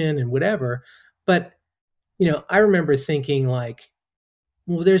decision and whatever. But I remember thinking like,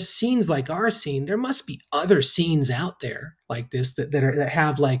 well, there's scenes like our scene. There must be other scenes out there like this that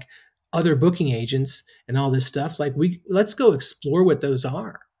have like other booking agents and all this stuff. Like let's go explore what those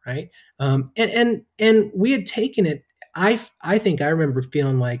are, right? And we had taken it. I think I remember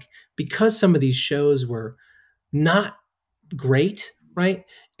feeling like, because some of these shows were not great, right?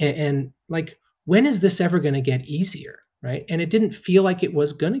 And like, when is this ever going to get easier, right? And it didn't feel like it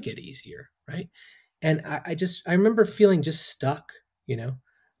was going to get easier, right? And I remember feeling just stuck, you know,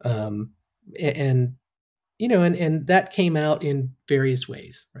 um, and and that came out in various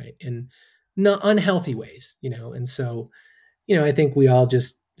ways, right? In not unhealthy ways, and so I think we all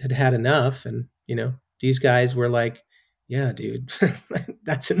just had enough, and these guys were like, yeah, dude,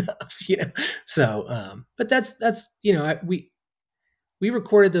 that's enough, So, but that's we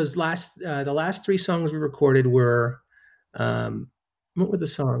recorded those the last three songs we recorded were, um, what were the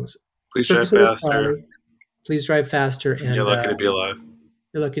songs? Please drive Circus of the faster. Stars, Please Drive Faster, You're and lucky to be alive.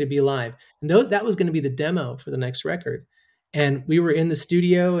 You're Lucky to Be Alive. And that was going to be the demo for the next record. And we were in the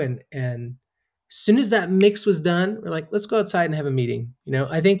studio, and as soon as that mix was done, we're like, let's go outside and have a meeting.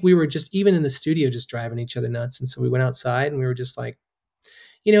 I think we were just even in the studio just driving each other nuts. And so we went outside and we were just like,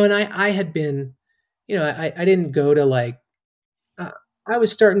 and I had been, I didn't go to like, uh, I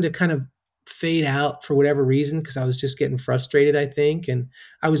was starting to kind of fade out for whatever reason because I was just getting frustrated, I think. And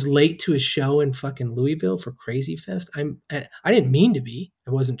I was late to a show in fucking Louisville for Crazy Fest. I didn't mean to be.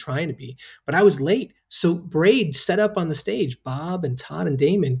 I wasn't trying to be, but I was late. So Braid set up on the stage. Bob and Todd and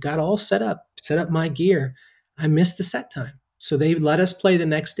Damon got all set up my gear. I missed the set time. So they let us play the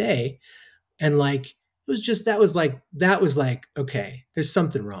next day. And like, it was just, that was like, okay, there's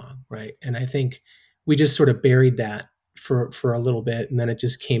something wrong. Right. And I think we just sort of buried that for a little bit. And then it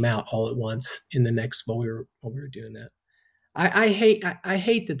just came out all at once in the next, while we were doing that. I hate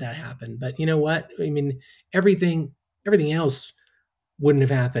that happened, but you know what? I mean, everything else wouldn't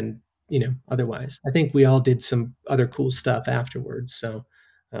have happened, otherwise. I think we all did some other cool stuff afterwards. So,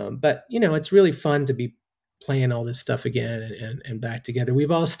 but it's really fun to be playing all this stuff again and back together.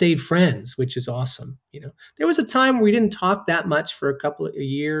 We've all stayed friends, which is awesome. There was a time where we didn't talk that much for a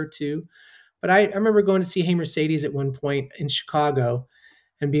year or two, but I remember going to see Hey Mercedes at one point in Chicago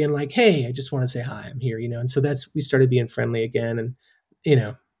and being like, "Hey, I just want to say hi. I'm here," and so we started being friendly again, and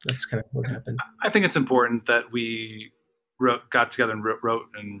that's kind of what happened. I think it's important that we got together and wrote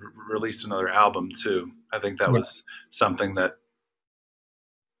and released another album too. I think that was something that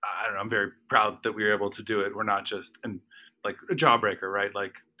I don't know. I'm very proud that we were able to do it. We're not just like a Jawbreaker, right?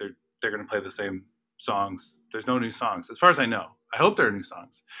 Like they're going to play the same songs. There's no new songs, as far as I know. I hope there are new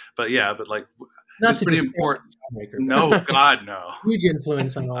songs, but like Not it's to pretty important. Jawbreaker, No, God, no. Huge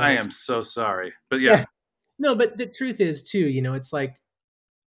influence on all. I am so sorry, but yeah. No, but the truth is too. It's like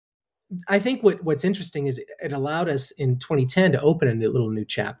I think what's interesting is it allowed us in 2010 to open a little new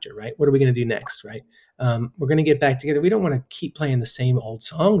chapter, right? What are we going to do next, right? We're going to get back together. We don't want to keep playing the same old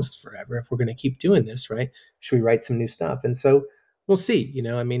songs forever if we're going to keep doing this, right? Should we write some new stuff? And so we'll see.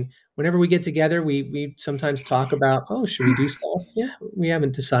 I mean, whenever we get together, we sometimes talk about, oh, should we do stuff? Yeah, we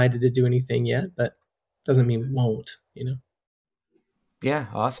haven't decided to do anything yet, but doesn't mean we won't. Yeah,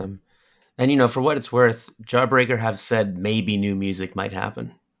 awesome. And for what it's worth, Jawbreaker have said maybe new music might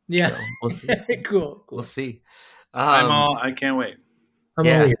happen. Yeah, so we'll see. Cool. We'll see. I can't wait. I'm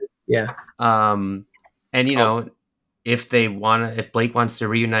all here. Yeah. And if Blake wants to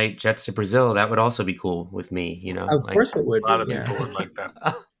reunite Jets to Brazil, that would also be cool with me. Of course it would. A lot of people would like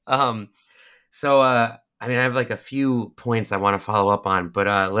that. So I have like a few points I want to follow up on,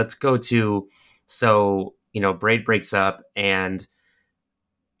 but let's go to Braid breaks up, and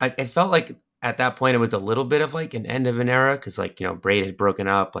I felt like at that point it was a little bit of like an end of an era because Braid had broken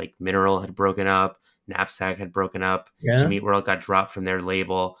up, like Mineral had broken up, Knapsack had broken up, Jimmy Eat World got dropped from their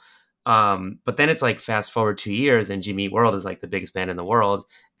label. But then it's like fast forward 2 years and Jimmy Eat World is like the biggest band in the world,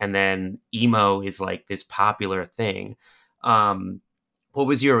 and then emo is like this popular thing. What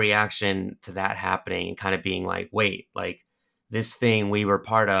was your reaction to that happening and kind of being like, wait, like this thing we were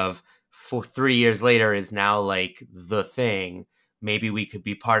part of for 3 years later is now like the thing? Maybe we could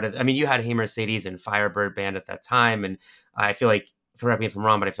be part of. You had Hey Mercedes and Firebird Band at that time, and I feel like, correct me if I'm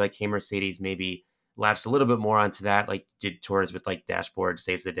wrong, but I feel like Hey Mercedes maybe latched a little bit more onto that, like did tours with like Dashboard,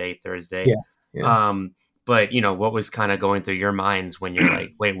 Saves the Day, Thursday. Yeah. But what was kind of going through your minds when you're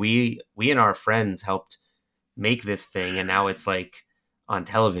like, wait, we and our friends helped make this thing, and now it's like on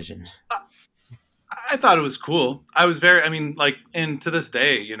television? I thought it was cool. I was very, and to this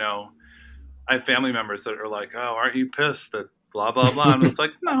day, I have family members that are like, "Oh, aren't you pissed that blah blah blah?" And it's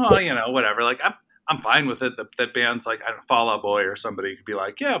like, no, whatever. Like, I'm fine with it. That bands like, I don't know, Fall Out Boy or somebody could be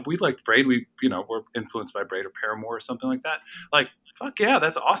like, "Yeah, we liked Braid. We're influenced by Braid or Paramore or something like that." Like, fuck yeah,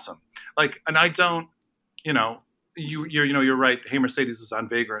 that's awesome. Like, and I don't, you're right. Hey Mercedes was on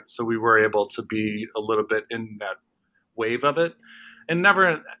Vagrant, so we were able to be a little bit in that wave of it, and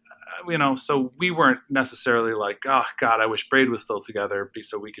never. So we weren't necessarily like, oh God, I wish Braid was still together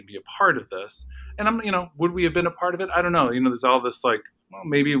so we could be a part of this. And would we have been a part of it? I don't know. There's all this like, well,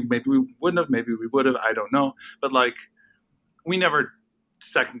 maybe we wouldn't have, maybe we would have. I don't know. But like, we never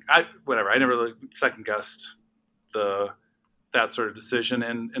I never really second guessed that sort of decision.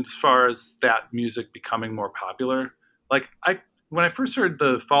 And as far as that music becoming more popular, like when I first heard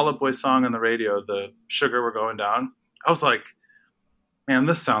the Fall Out Boy song on the radio, the Sugar We're Going Down, I was like, man,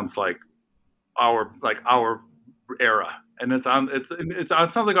 this sounds like our era, and it sounds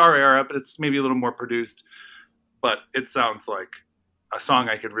like our era, but it's maybe a little more produced. But it sounds like a song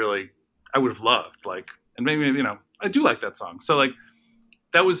I would have loved. Like, and maybe I do like that song, so like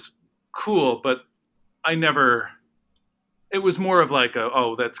that was cool. But it was more of like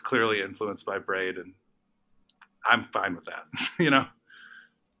that's clearly influenced by Braid, and I'm fine with that.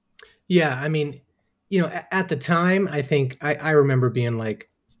 Yeah, I mean, at the time, I think I remember being like,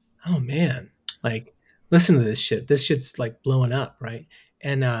 "Oh man, like listen to this shit. This shit's like blowing up, right?"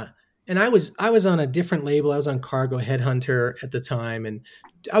 And I was on a different label. I was on Cargo Headhunter at the time, and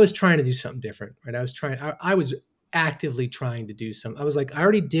I was trying to do something different, right? I was actively trying to do something. I was like, I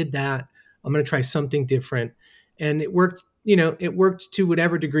already did that. I'm going to try something different, and it worked. It worked to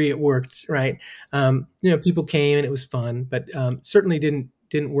whatever degree it worked, right? People came and it was fun, but certainly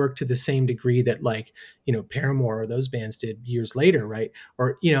didn't work to the same degree that like Paramore or those bands did years later, right?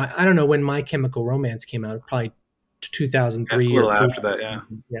 Or I don't know when My Chemical Romance came out, probably Yeah, a 2003 or little 4 after or that, yeah.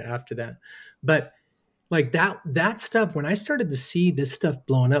 something. Yeah, after that. But like that stuff, when I started to see this stuff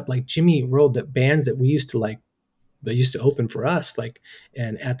blowing up, like Jimmy rolled the bands that we used to like that used to open for us, like,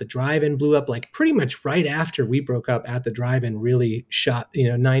 and At the Drive-In blew up like pretty much right after we broke up. At the Drive-In really shot,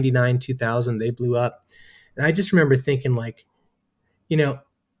 99, 2000, they blew up. And I just remember thinking like, you know,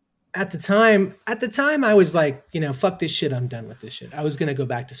 at the time I was like, fuck this shit, I'm done with this shit. I was going to go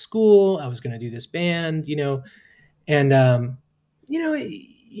back to school, I was going to do this band, and you know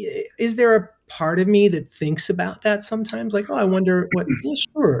is there a part of me that thinks about that sometimes, like, oh, I wonder what. Yeah,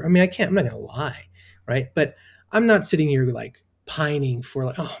 sure, I mean, I'm not going to lie, right? But I'm not sitting here like pining for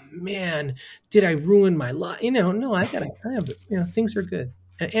like, oh man, did I ruin my life? No, I have, things are good.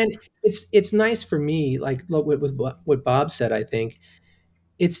 And it's nice for me, like, look, with what Bob said. I think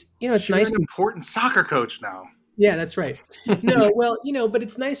it's You're nice. an important soccer coach now. Yeah, that's right. No, well, but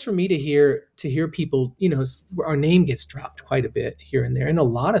it's nice for me to hear people, our name gets dropped quite a bit here and there in a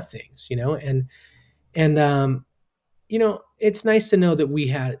lot of things, and it's nice to know that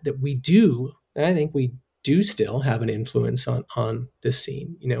we do, and I think we do still have an influence on this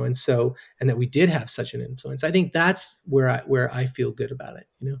scene, and that we did have such an influence. I think that's where I feel good about it,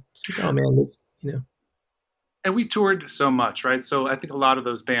 It's like, oh man, this. And we toured so much, right? So I think a lot of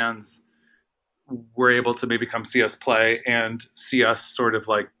those bands were able to maybe come see us play and see us sort of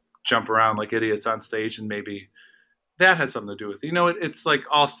like jump around like idiots on stage, and maybe that had something to do with it. It's like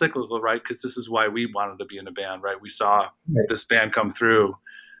all cyclical, right? Because this is why we wanted to be in a band, right? We saw Right. this band come through,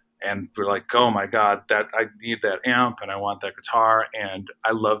 and we're like, oh my god, that I need that amp, and I want that guitar, and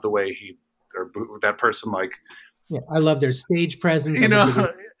I love the way or that person, like, Yeah, I love their stage presence. I you love know,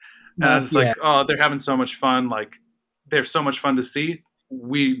 the and stuff. it's Yeah. like, oh, they're having so much fun, like they're so much fun to see.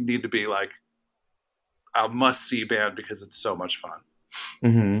 We need to be like a must see band because it's so much fun.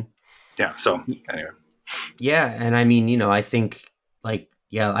 Mm-hmm. Yeah. So anyway, Yeah, and I mean, I think like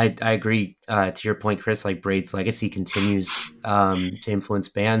yeah, I agree to your point, Chris. Like Braid's legacy continues to influence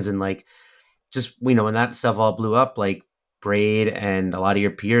bands, and like just when that stuff all blew up, like Braid and a lot of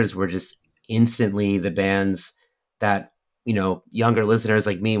your peers were just instantly the bands that younger listeners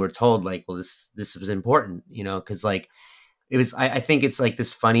like me were told like, well, this was important, because like it was. I think it's like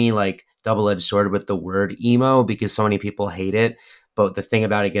this funny like double-edged sword with the word emo because so many people hate it. But the thing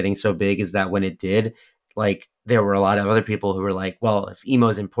about it getting so big is that when it did, like there were a lot of other people who were like, well, if emo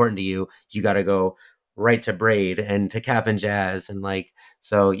is important to you, you got to go right to Braid and to Cap and Jazz and like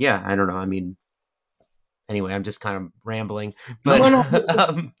so. Yeah, I don't know. I mean, anyway, I'm just kind of rambling, but no,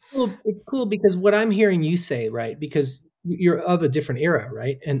 No, no, it's cool because what I'm hearing you say, right? Because you're of a different era,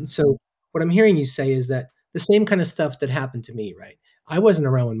 right? And so what I'm hearing you say is that the same kind of stuff that happened to me, right? I wasn't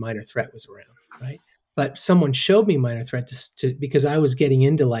around when Minor Threat was around, right? But someone showed me Minor Threat because I was getting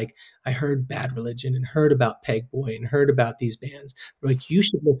into, like, I heard Bad Religion and heard about Peg Boy and heard about these bands. They're like, you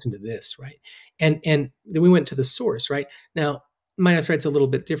should listen to this, right? And then we went to the source, right? Now, Minor Threat's a little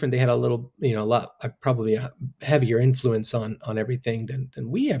bit different. They had a little, a lot, probably a heavier influence on everything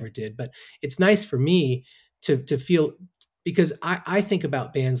than we ever did. But it's nice for me to feel, because I think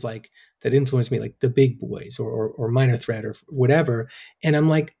about bands like that influenced me, like the Big Boys or Minor Threat or whatever, and I'm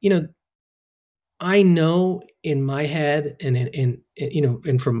like, I know in my head and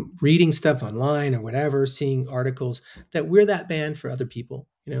and from reading stuff online or whatever, seeing articles, that we're that band for other people,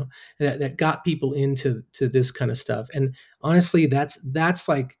 that got people into this kind of stuff. And honestly, that's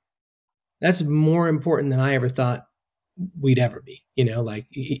more important than I ever thought we'd ever be, like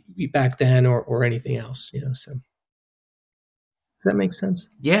back then or anything else, So does that make sense?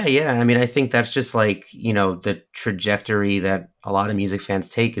 yeah, yeah. I mean, I think that's just like, the trajectory that a lot of music fans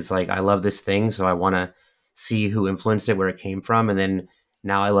take is like, I love this thing, so I want to see who influenced it, where it came from. And then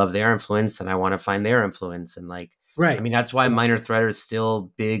now I love their influence and I want to find their influence. And like, I Right. mean, that's why Minor Threat is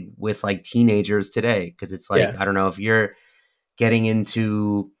still big with like teenagers today. Cause it's Yeah. like, I don't know if you're getting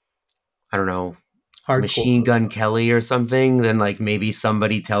into, I don't know, Machine Hardcore. Gun Kelly or something, then like maybe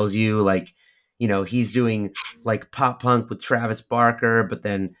somebody tells you like, he's doing like pop punk with Travis Barker, but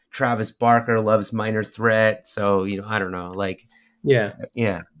then Travis Barker loves Minor Threat. So, I don't know. Like, Yeah.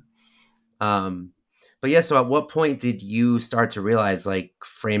 yeah. Um, but yeah, so at what point did you start to realize like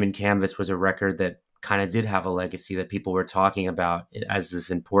Frame and Canvas was a record that kind of did have a legacy that people were talking about as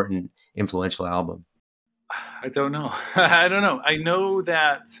this important, influential album? I don't know. I don't know. I know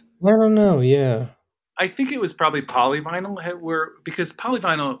that I don't know. Yeah. I think it was probably Polyvinyl where because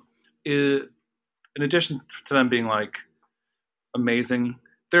Polyvinyl is, in addition to them being like amazing,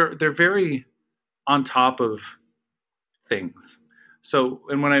 they're very on top of things. So,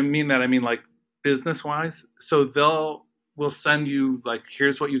 and when I mean that, I mean like business wise. So will send you like,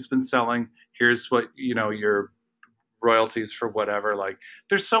 here's what you've been selling. Here's what your royalties for whatever. Like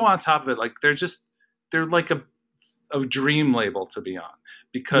they're so on top of it. Like they're like a dream label to be on Yeah.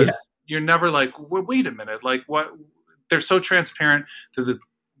 because you're never like, wait a minute, like what? They're so transparent. They're the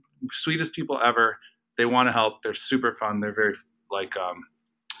sweetest people ever. They want to help. They're super fun. They're very like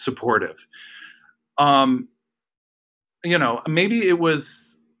supportive. Um, Maybe it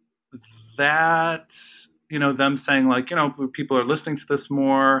was that them saying like people are listening to this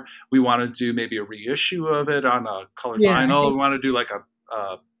more. We want to do maybe a reissue of it on a colored Yeah. I vinyl. think. We want to do like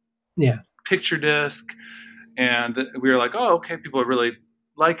a Yeah. picture disc, and we were like, oh, okay, people are really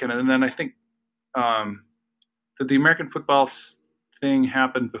liking it. And then I think that the American football thing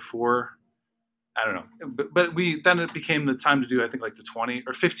happened before. I don't know, but we then it became the time to do I think like the 20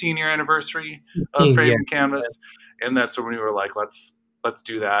 or 15-year anniversary of 15. Frame Yeah. and Canvas, and that's when we were like, let's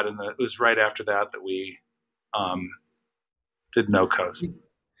do that. And it was right after that that we um, did No Coast.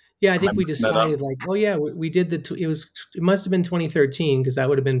 Yeah, I Am I think we messing that up? decided like, oh yeah, we did it must have been 2013 because that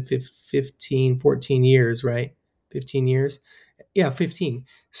would have been 15, 14 years, right? 15 years. Yeah, 15.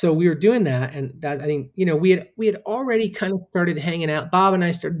 So we were doing that and that I think, we had already kind of started hanging out. Bob and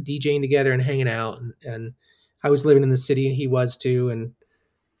I started DJing together and hanging out and I was living in the city and he was too and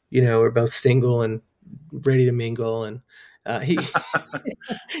we're both single and ready to mingle and he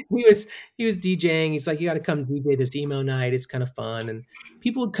he was he was DJing. He's like, you got to come DJ this emo night. It's kind of fun. And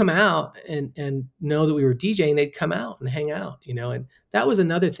people would come out and know that we were DJing. They'd come out and hang out, and that was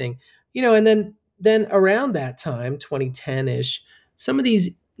another thing, and then around that time, 2010 ish, some of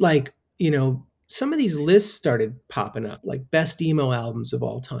these like, some of these lists started popping up, like best emo albums of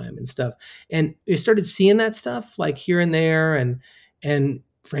all time and stuff. And I started seeing that stuff like here and there, and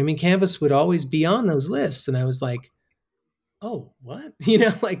Framing Canvas would always be on those lists. And I was like, oh, what?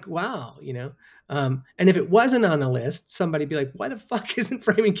 Like, wow, and if it wasn't on a list, somebody'd be like, why the fuck isn't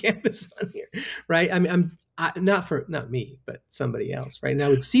Framing Canvas on here? Right. I mean, not me, but somebody else. Right. And I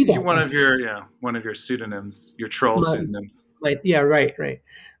would see that. One of your pseudonyms, your troll My, pseudonyms. yeah, right, right.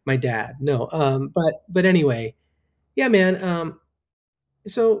 My dad. No. But anyway, yeah, man.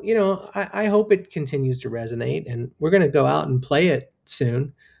 So I hope it continues to resonate and we're going to go out and play it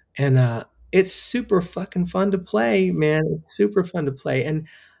soon. And it's super fucking fun to play, man. It's super fun to play. And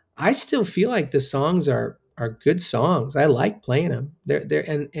I still feel like the songs are good songs. I like playing them. They're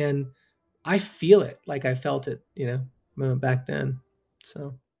and I feel it like I felt it, back then.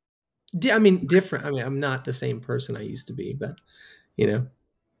 So I mean different. I mean, I'm not the same person I used to be, but you know,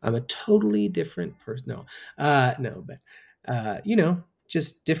 I'm a totally different person. No, no, but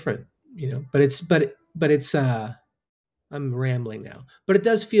just different. But it's. I'm rambling now, but it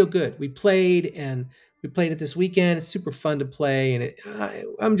does feel good. We played it this weekend. It's super fun to play, and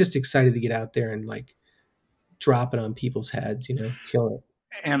I'm just excited to get out there and like drop it on people's heads. Kill it.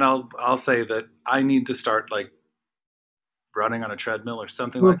 And I'll say that I need to start like running on a treadmill or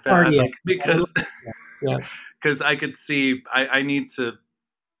something We're like that, party. like because Yeah, because I could see I need to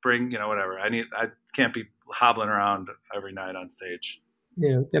bring whatever I can't be hobbling around every night on stage.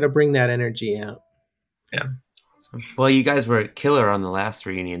 yeah. Got to bring that energy out. Yeah. Well, you guys were killer on the last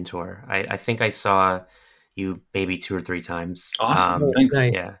reunion tour. I think I saw you maybe 2 or 3 times. Awesome. Oh, Thanks.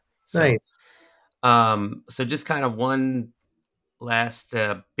 nice, Yeah. So, nice. so just kind of one last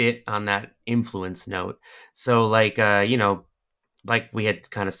bit on that influence note. So, like, like we had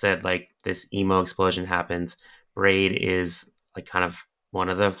kind of said, like this emo explosion happens. Braid is like kind of one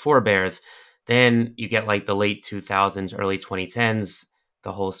of the forebears. Then you get like the late 2000s, early 2010s,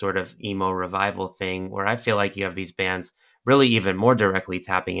 the whole sort of emo revival thing, where I feel like you have these bands really even more directly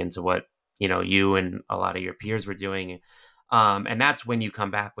tapping into what you and a lot of your peers were doing. And that's when you come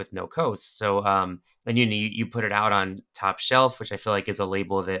back with No Coast. So, and you put it out on Top Shelf, which I feel like is a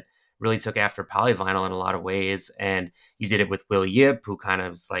label that really took after Polyvinyl in a lot of ways. And you did it with Will Yip, who kind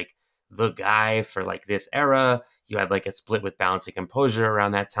of is like the guy for like this era. You had like a split with Balancing Composure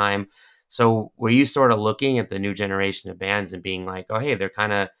around that time. So were you sort of looking at the new generation of bands and being like, oh, hey, they're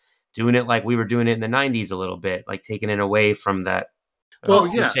kind of doing it like we were doing it in the 90s a little bit, like taking it away from that Well,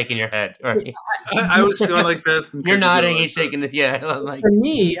 yeah. You're shaking your head. Right. I was going like this, and You're Chris would go nodding. like He's shaking this. it. Yeah. I'm like, for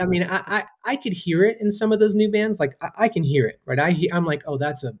me, I mean, I could hear it in some of those new bands. Like I can hear it, right? I'm like, oh,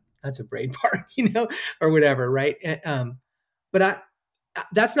 that's a Braid part, or whatever, right? But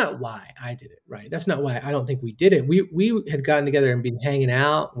that's not why I did it, right? That's not why I don't think we did it. We had gotten together and been hanging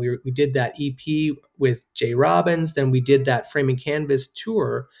out. We did that EP with Jay Robbins, then we did that Framing Canvas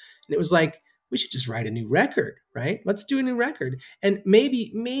tour, and it was like we should just write a new record, right? Let's do a new record. And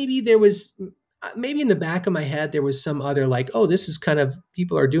maybe there was maybe in the back of my head there was some other like, oh, this is kind of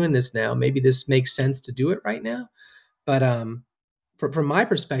people are doing this now. Maybe this makes sense to do it right now. But from my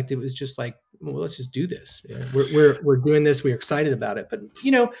perspective, it was just like, well, let's just do this. Yeah, we're doing this. We're excited about it. But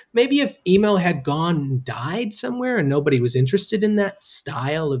maybe if email had gone and died somewhere and nobody was interested in that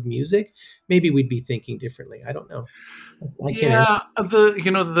style of music, maybe we'd be thinking differently. I don't know. I can't answer.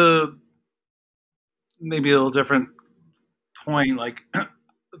 Yeah, the maybe a little different point. Like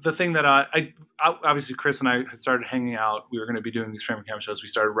the thing that I obviously Chris and I had started hanging out. We were going to be doing these framing camera shows. We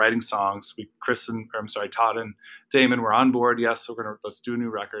started writing songs. Todd and Damon were on board. Yes, let's do a new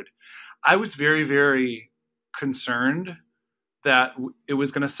record. I was very, very concerned that it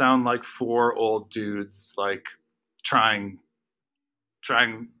was going to sound like four old dudes like trying,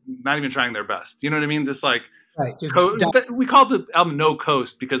 not even trying their best. You know what I mean? Just like Right. Just we called the album No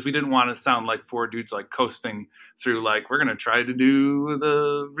Coast because we didn't want to sound like four dudes like coasting through like we're going to try to do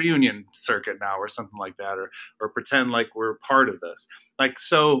the reunion circuit now or something like that, or pretend like we're part of this. Like,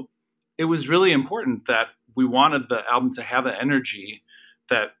 so it was really important that we wanted the album to have the energy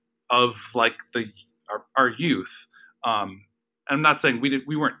that of like our youth. I'm not saying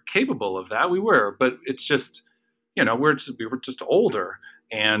we weren't capable of that. We were, but it's just, we were just older,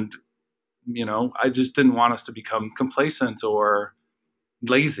 and I just didn't want us to become complacent or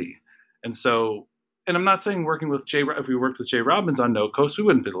lazy. And so, and I'm not saying if we worked with Jay Robbins on No Coast, we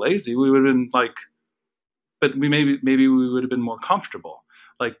wouldn't have been lazy. We would have been like, but maybe we would have been more comfortable.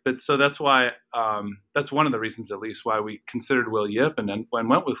 Like, but so that's why, that's one of the reasons, at least, why we considered Will Yip and then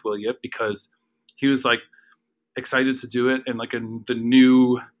went with Will Yip, because he was like excited to do it, and like a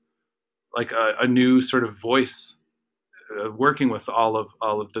new sort of voice, working with all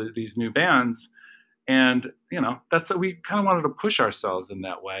of these new bands. And that's what we kind of wanted to push ourselves in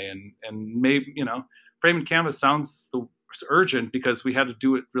that way. And maybe Frame Canvas sounds urgent because we had to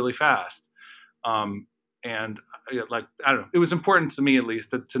do it really fast. And like, I don't know, it was important to me, at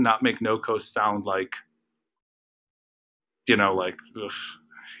least, to not make No Coast sound like like ugh.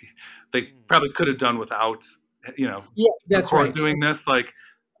 They probably could have done without yeah, that's right. doing this. Like,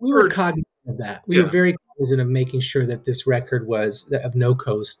 we were cognizant of that. We were very cognizant of making sure that this record of No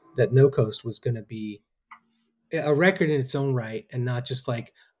Coast, that No Coast was going to be a record in its own right, and not just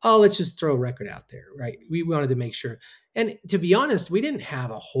like, oh, let's just throw a record out there, right? We wanted to make sure. And to be honest, we didn't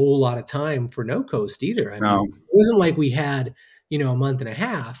have a whole lot of time for No Coast either. I mean, it wasn't like we had, a month and a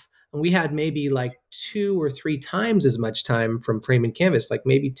half, and we had maybe like 2 or 3 times as much time from Frame and Canvas, like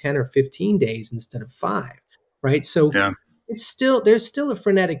maybe 10 or 15 days instead of 5, right? So there's still a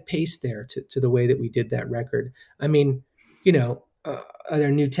frenetic pace there to the way that we did that record. I mean, are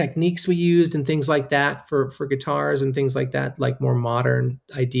there new techniques we used and things like that for guitars and things like that, like more modern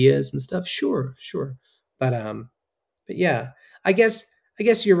ideas and stuff? Sure. But yeah, I guess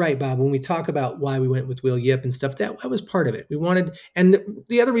you're right, Bob. When we talk about why we went with Will Yip and stuff, that was part of it. We wanted, and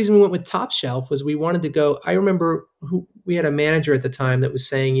the other reason we went with Top Shelf was we wanted to go. I remember we had a manager at the time that was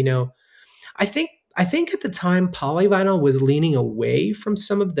saying, I think at the time Polyvinyl was leaning away from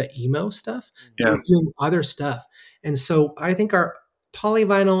some of the emo stuff. They were doing other stuff. And so I think our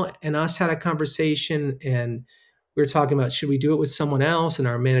Polyvinyl and us had a conversation, and we were talking about, should we do it with someone else? And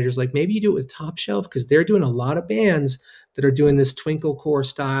our manager's like, maybe you do it with Top Shelf, because they're doing a lot of bands that are doing this twinkle core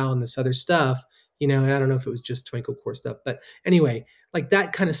style and this other stuff, and I don't know if it was just twinkle core stuff, but anyway, like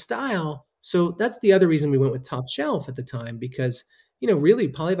that kind of style. So that's the other reason we went with Top Shelf at the time, because really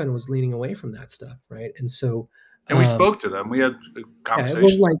Polyvinyl was leaning away from that stuff, right? And so, and we spoke to them. We had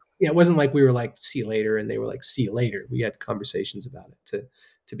conversations. It wasn't like we were like, see you later, and they were like, see you later. We had conversations about it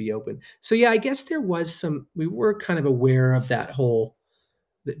to be open. So yeah, I guess there was we were kind of aware of that whole,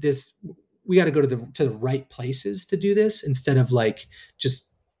 this, we got to go to the right places to do this, instead of like just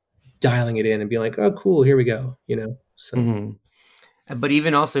dialing it in and being like, oh, cool, here we go, so. Mm-hmm. But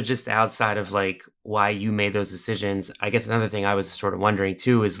even also just outside of like why you made those decisions, I guess another thing I was sort of wondering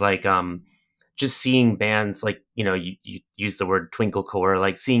too is like just seeing bands like, you use the word twinklecore,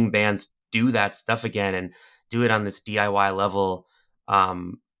 like seeing bands do that stuff again and do it on this DIY level.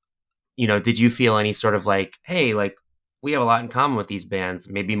 Did you feel any sort of like, hey, like we have a lot in common with these bands,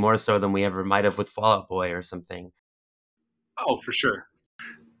 maybe more so than we ever might have with Fall Out Boy or something? Oh, for sure.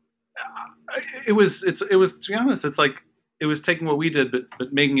 It was to be honest, it's like it was taking what we did,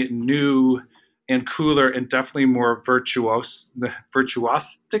 but making it new and cooler and definitely more virtuos,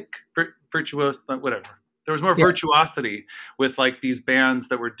 whatever. There was more Yeah. virtuosity with like these bands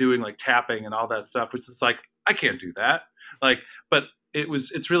that were doing like tapping and all that stuff, which is like I can't do that. Like, but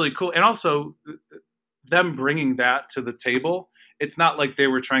it's really cool, and also them bringing that to the table. It's not like they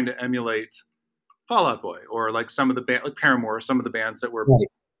were trying to emulate Fall Out Boy or like some of the band like Paramore, some of the bands that were Right.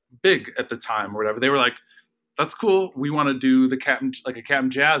 big at the time or whatever. They were like, that's cool. We want to do a Captain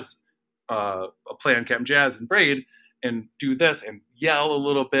Jazz, a play on Captain Jazz and Braid, and do this and yell a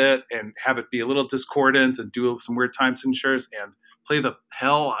little bit and have it be a little discordant and do some weird time signatures and play the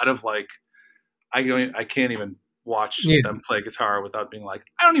hell out of like I can't even watch them play guitar without being like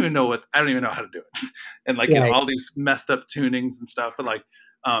I don't even know how to do it and like Right. all these messed up tunings and stuff. But like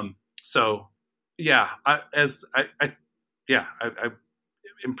so yeah, I'm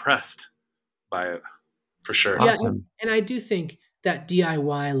impressed by it for sure. Yeah, Awesome. and I do think that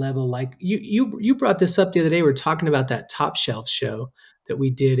DIY level, like you brought this up the other day. We were talking about that Top Shelf show that we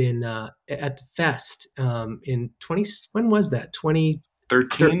did in at the fest in 20. When was that?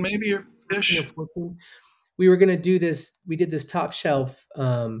 13 maybe ish. 14. We were going to do this. We did this Top Shelf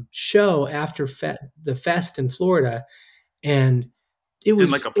show after the fest in Florida, and it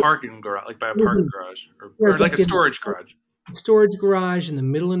was in like a parking garage, like by a it was parking in- garage, or it was like a in storage garage. storage garage in the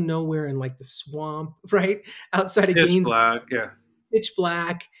middle of nowhere in like the swamp, right outside of Pitch Gainesville. black, yeah. Pitch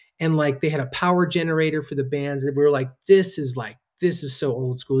black, and like they had a power generator for the bands, and we were like, this is so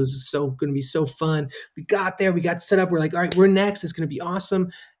old school. This is so going to be so fun. We got there, we got set up. We're like, all right, we're next. It's going to be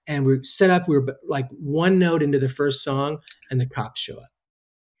awesome. And we're set up. We were like one note into the first song, and the cops show up.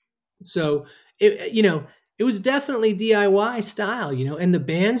 So it was definitely DIY style, and the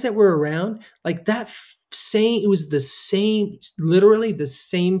bands that were around, like that it was the same, literally the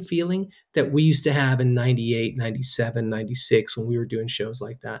same feeling that we used to have in 98, 97, 96 when we were doing shows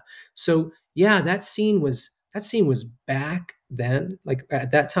like that. So yeah, that scene was back then, like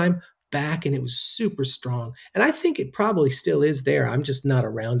at that time back, and it was super strong. And I think it probably still is there. I'm just not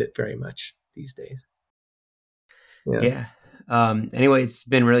around it very much these days. Yeah. Anyway, it's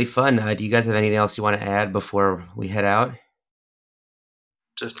been really fun. Do you guys have anything else you want to add before we head out?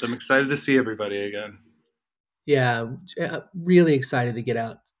 Just I'm excited to see everybody again. Yeah, really excited to get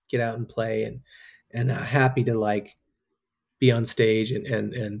out and play, and happy to like be on stage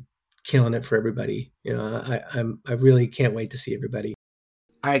and killing it for everybody. I really can't wait to see everybody.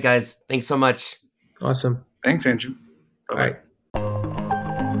 All right, guys. Thanks so much. Awesome. Thanks, Andrew. Bye-bye. All right.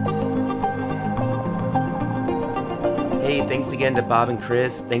 Hey, thanks again to Bob and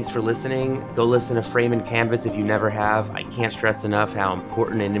Chris. Thanks for listening. Go listen to Frame and Canvas if you never have. I can't stress enough how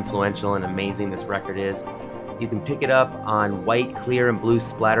important and influential and amazing this record is. You can pick it up on white, clear, and blue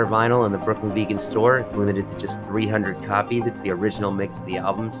splatter vinyl in the Brooklyn Vegan store. It's limited to just 300 copies. It's the original mix of the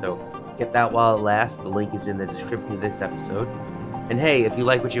album, so get that while it lasts. The link is in the description of this episode. And hey, if you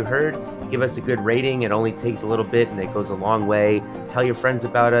like what you heard, give us a good rating. It only takes a little bit and it goes a long way. Tell your friends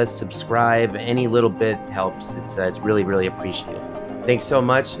about us, subscribe. Any little bit helps. It's really, really appreciated. Thanks so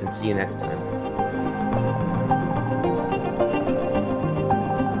much, and see you next time.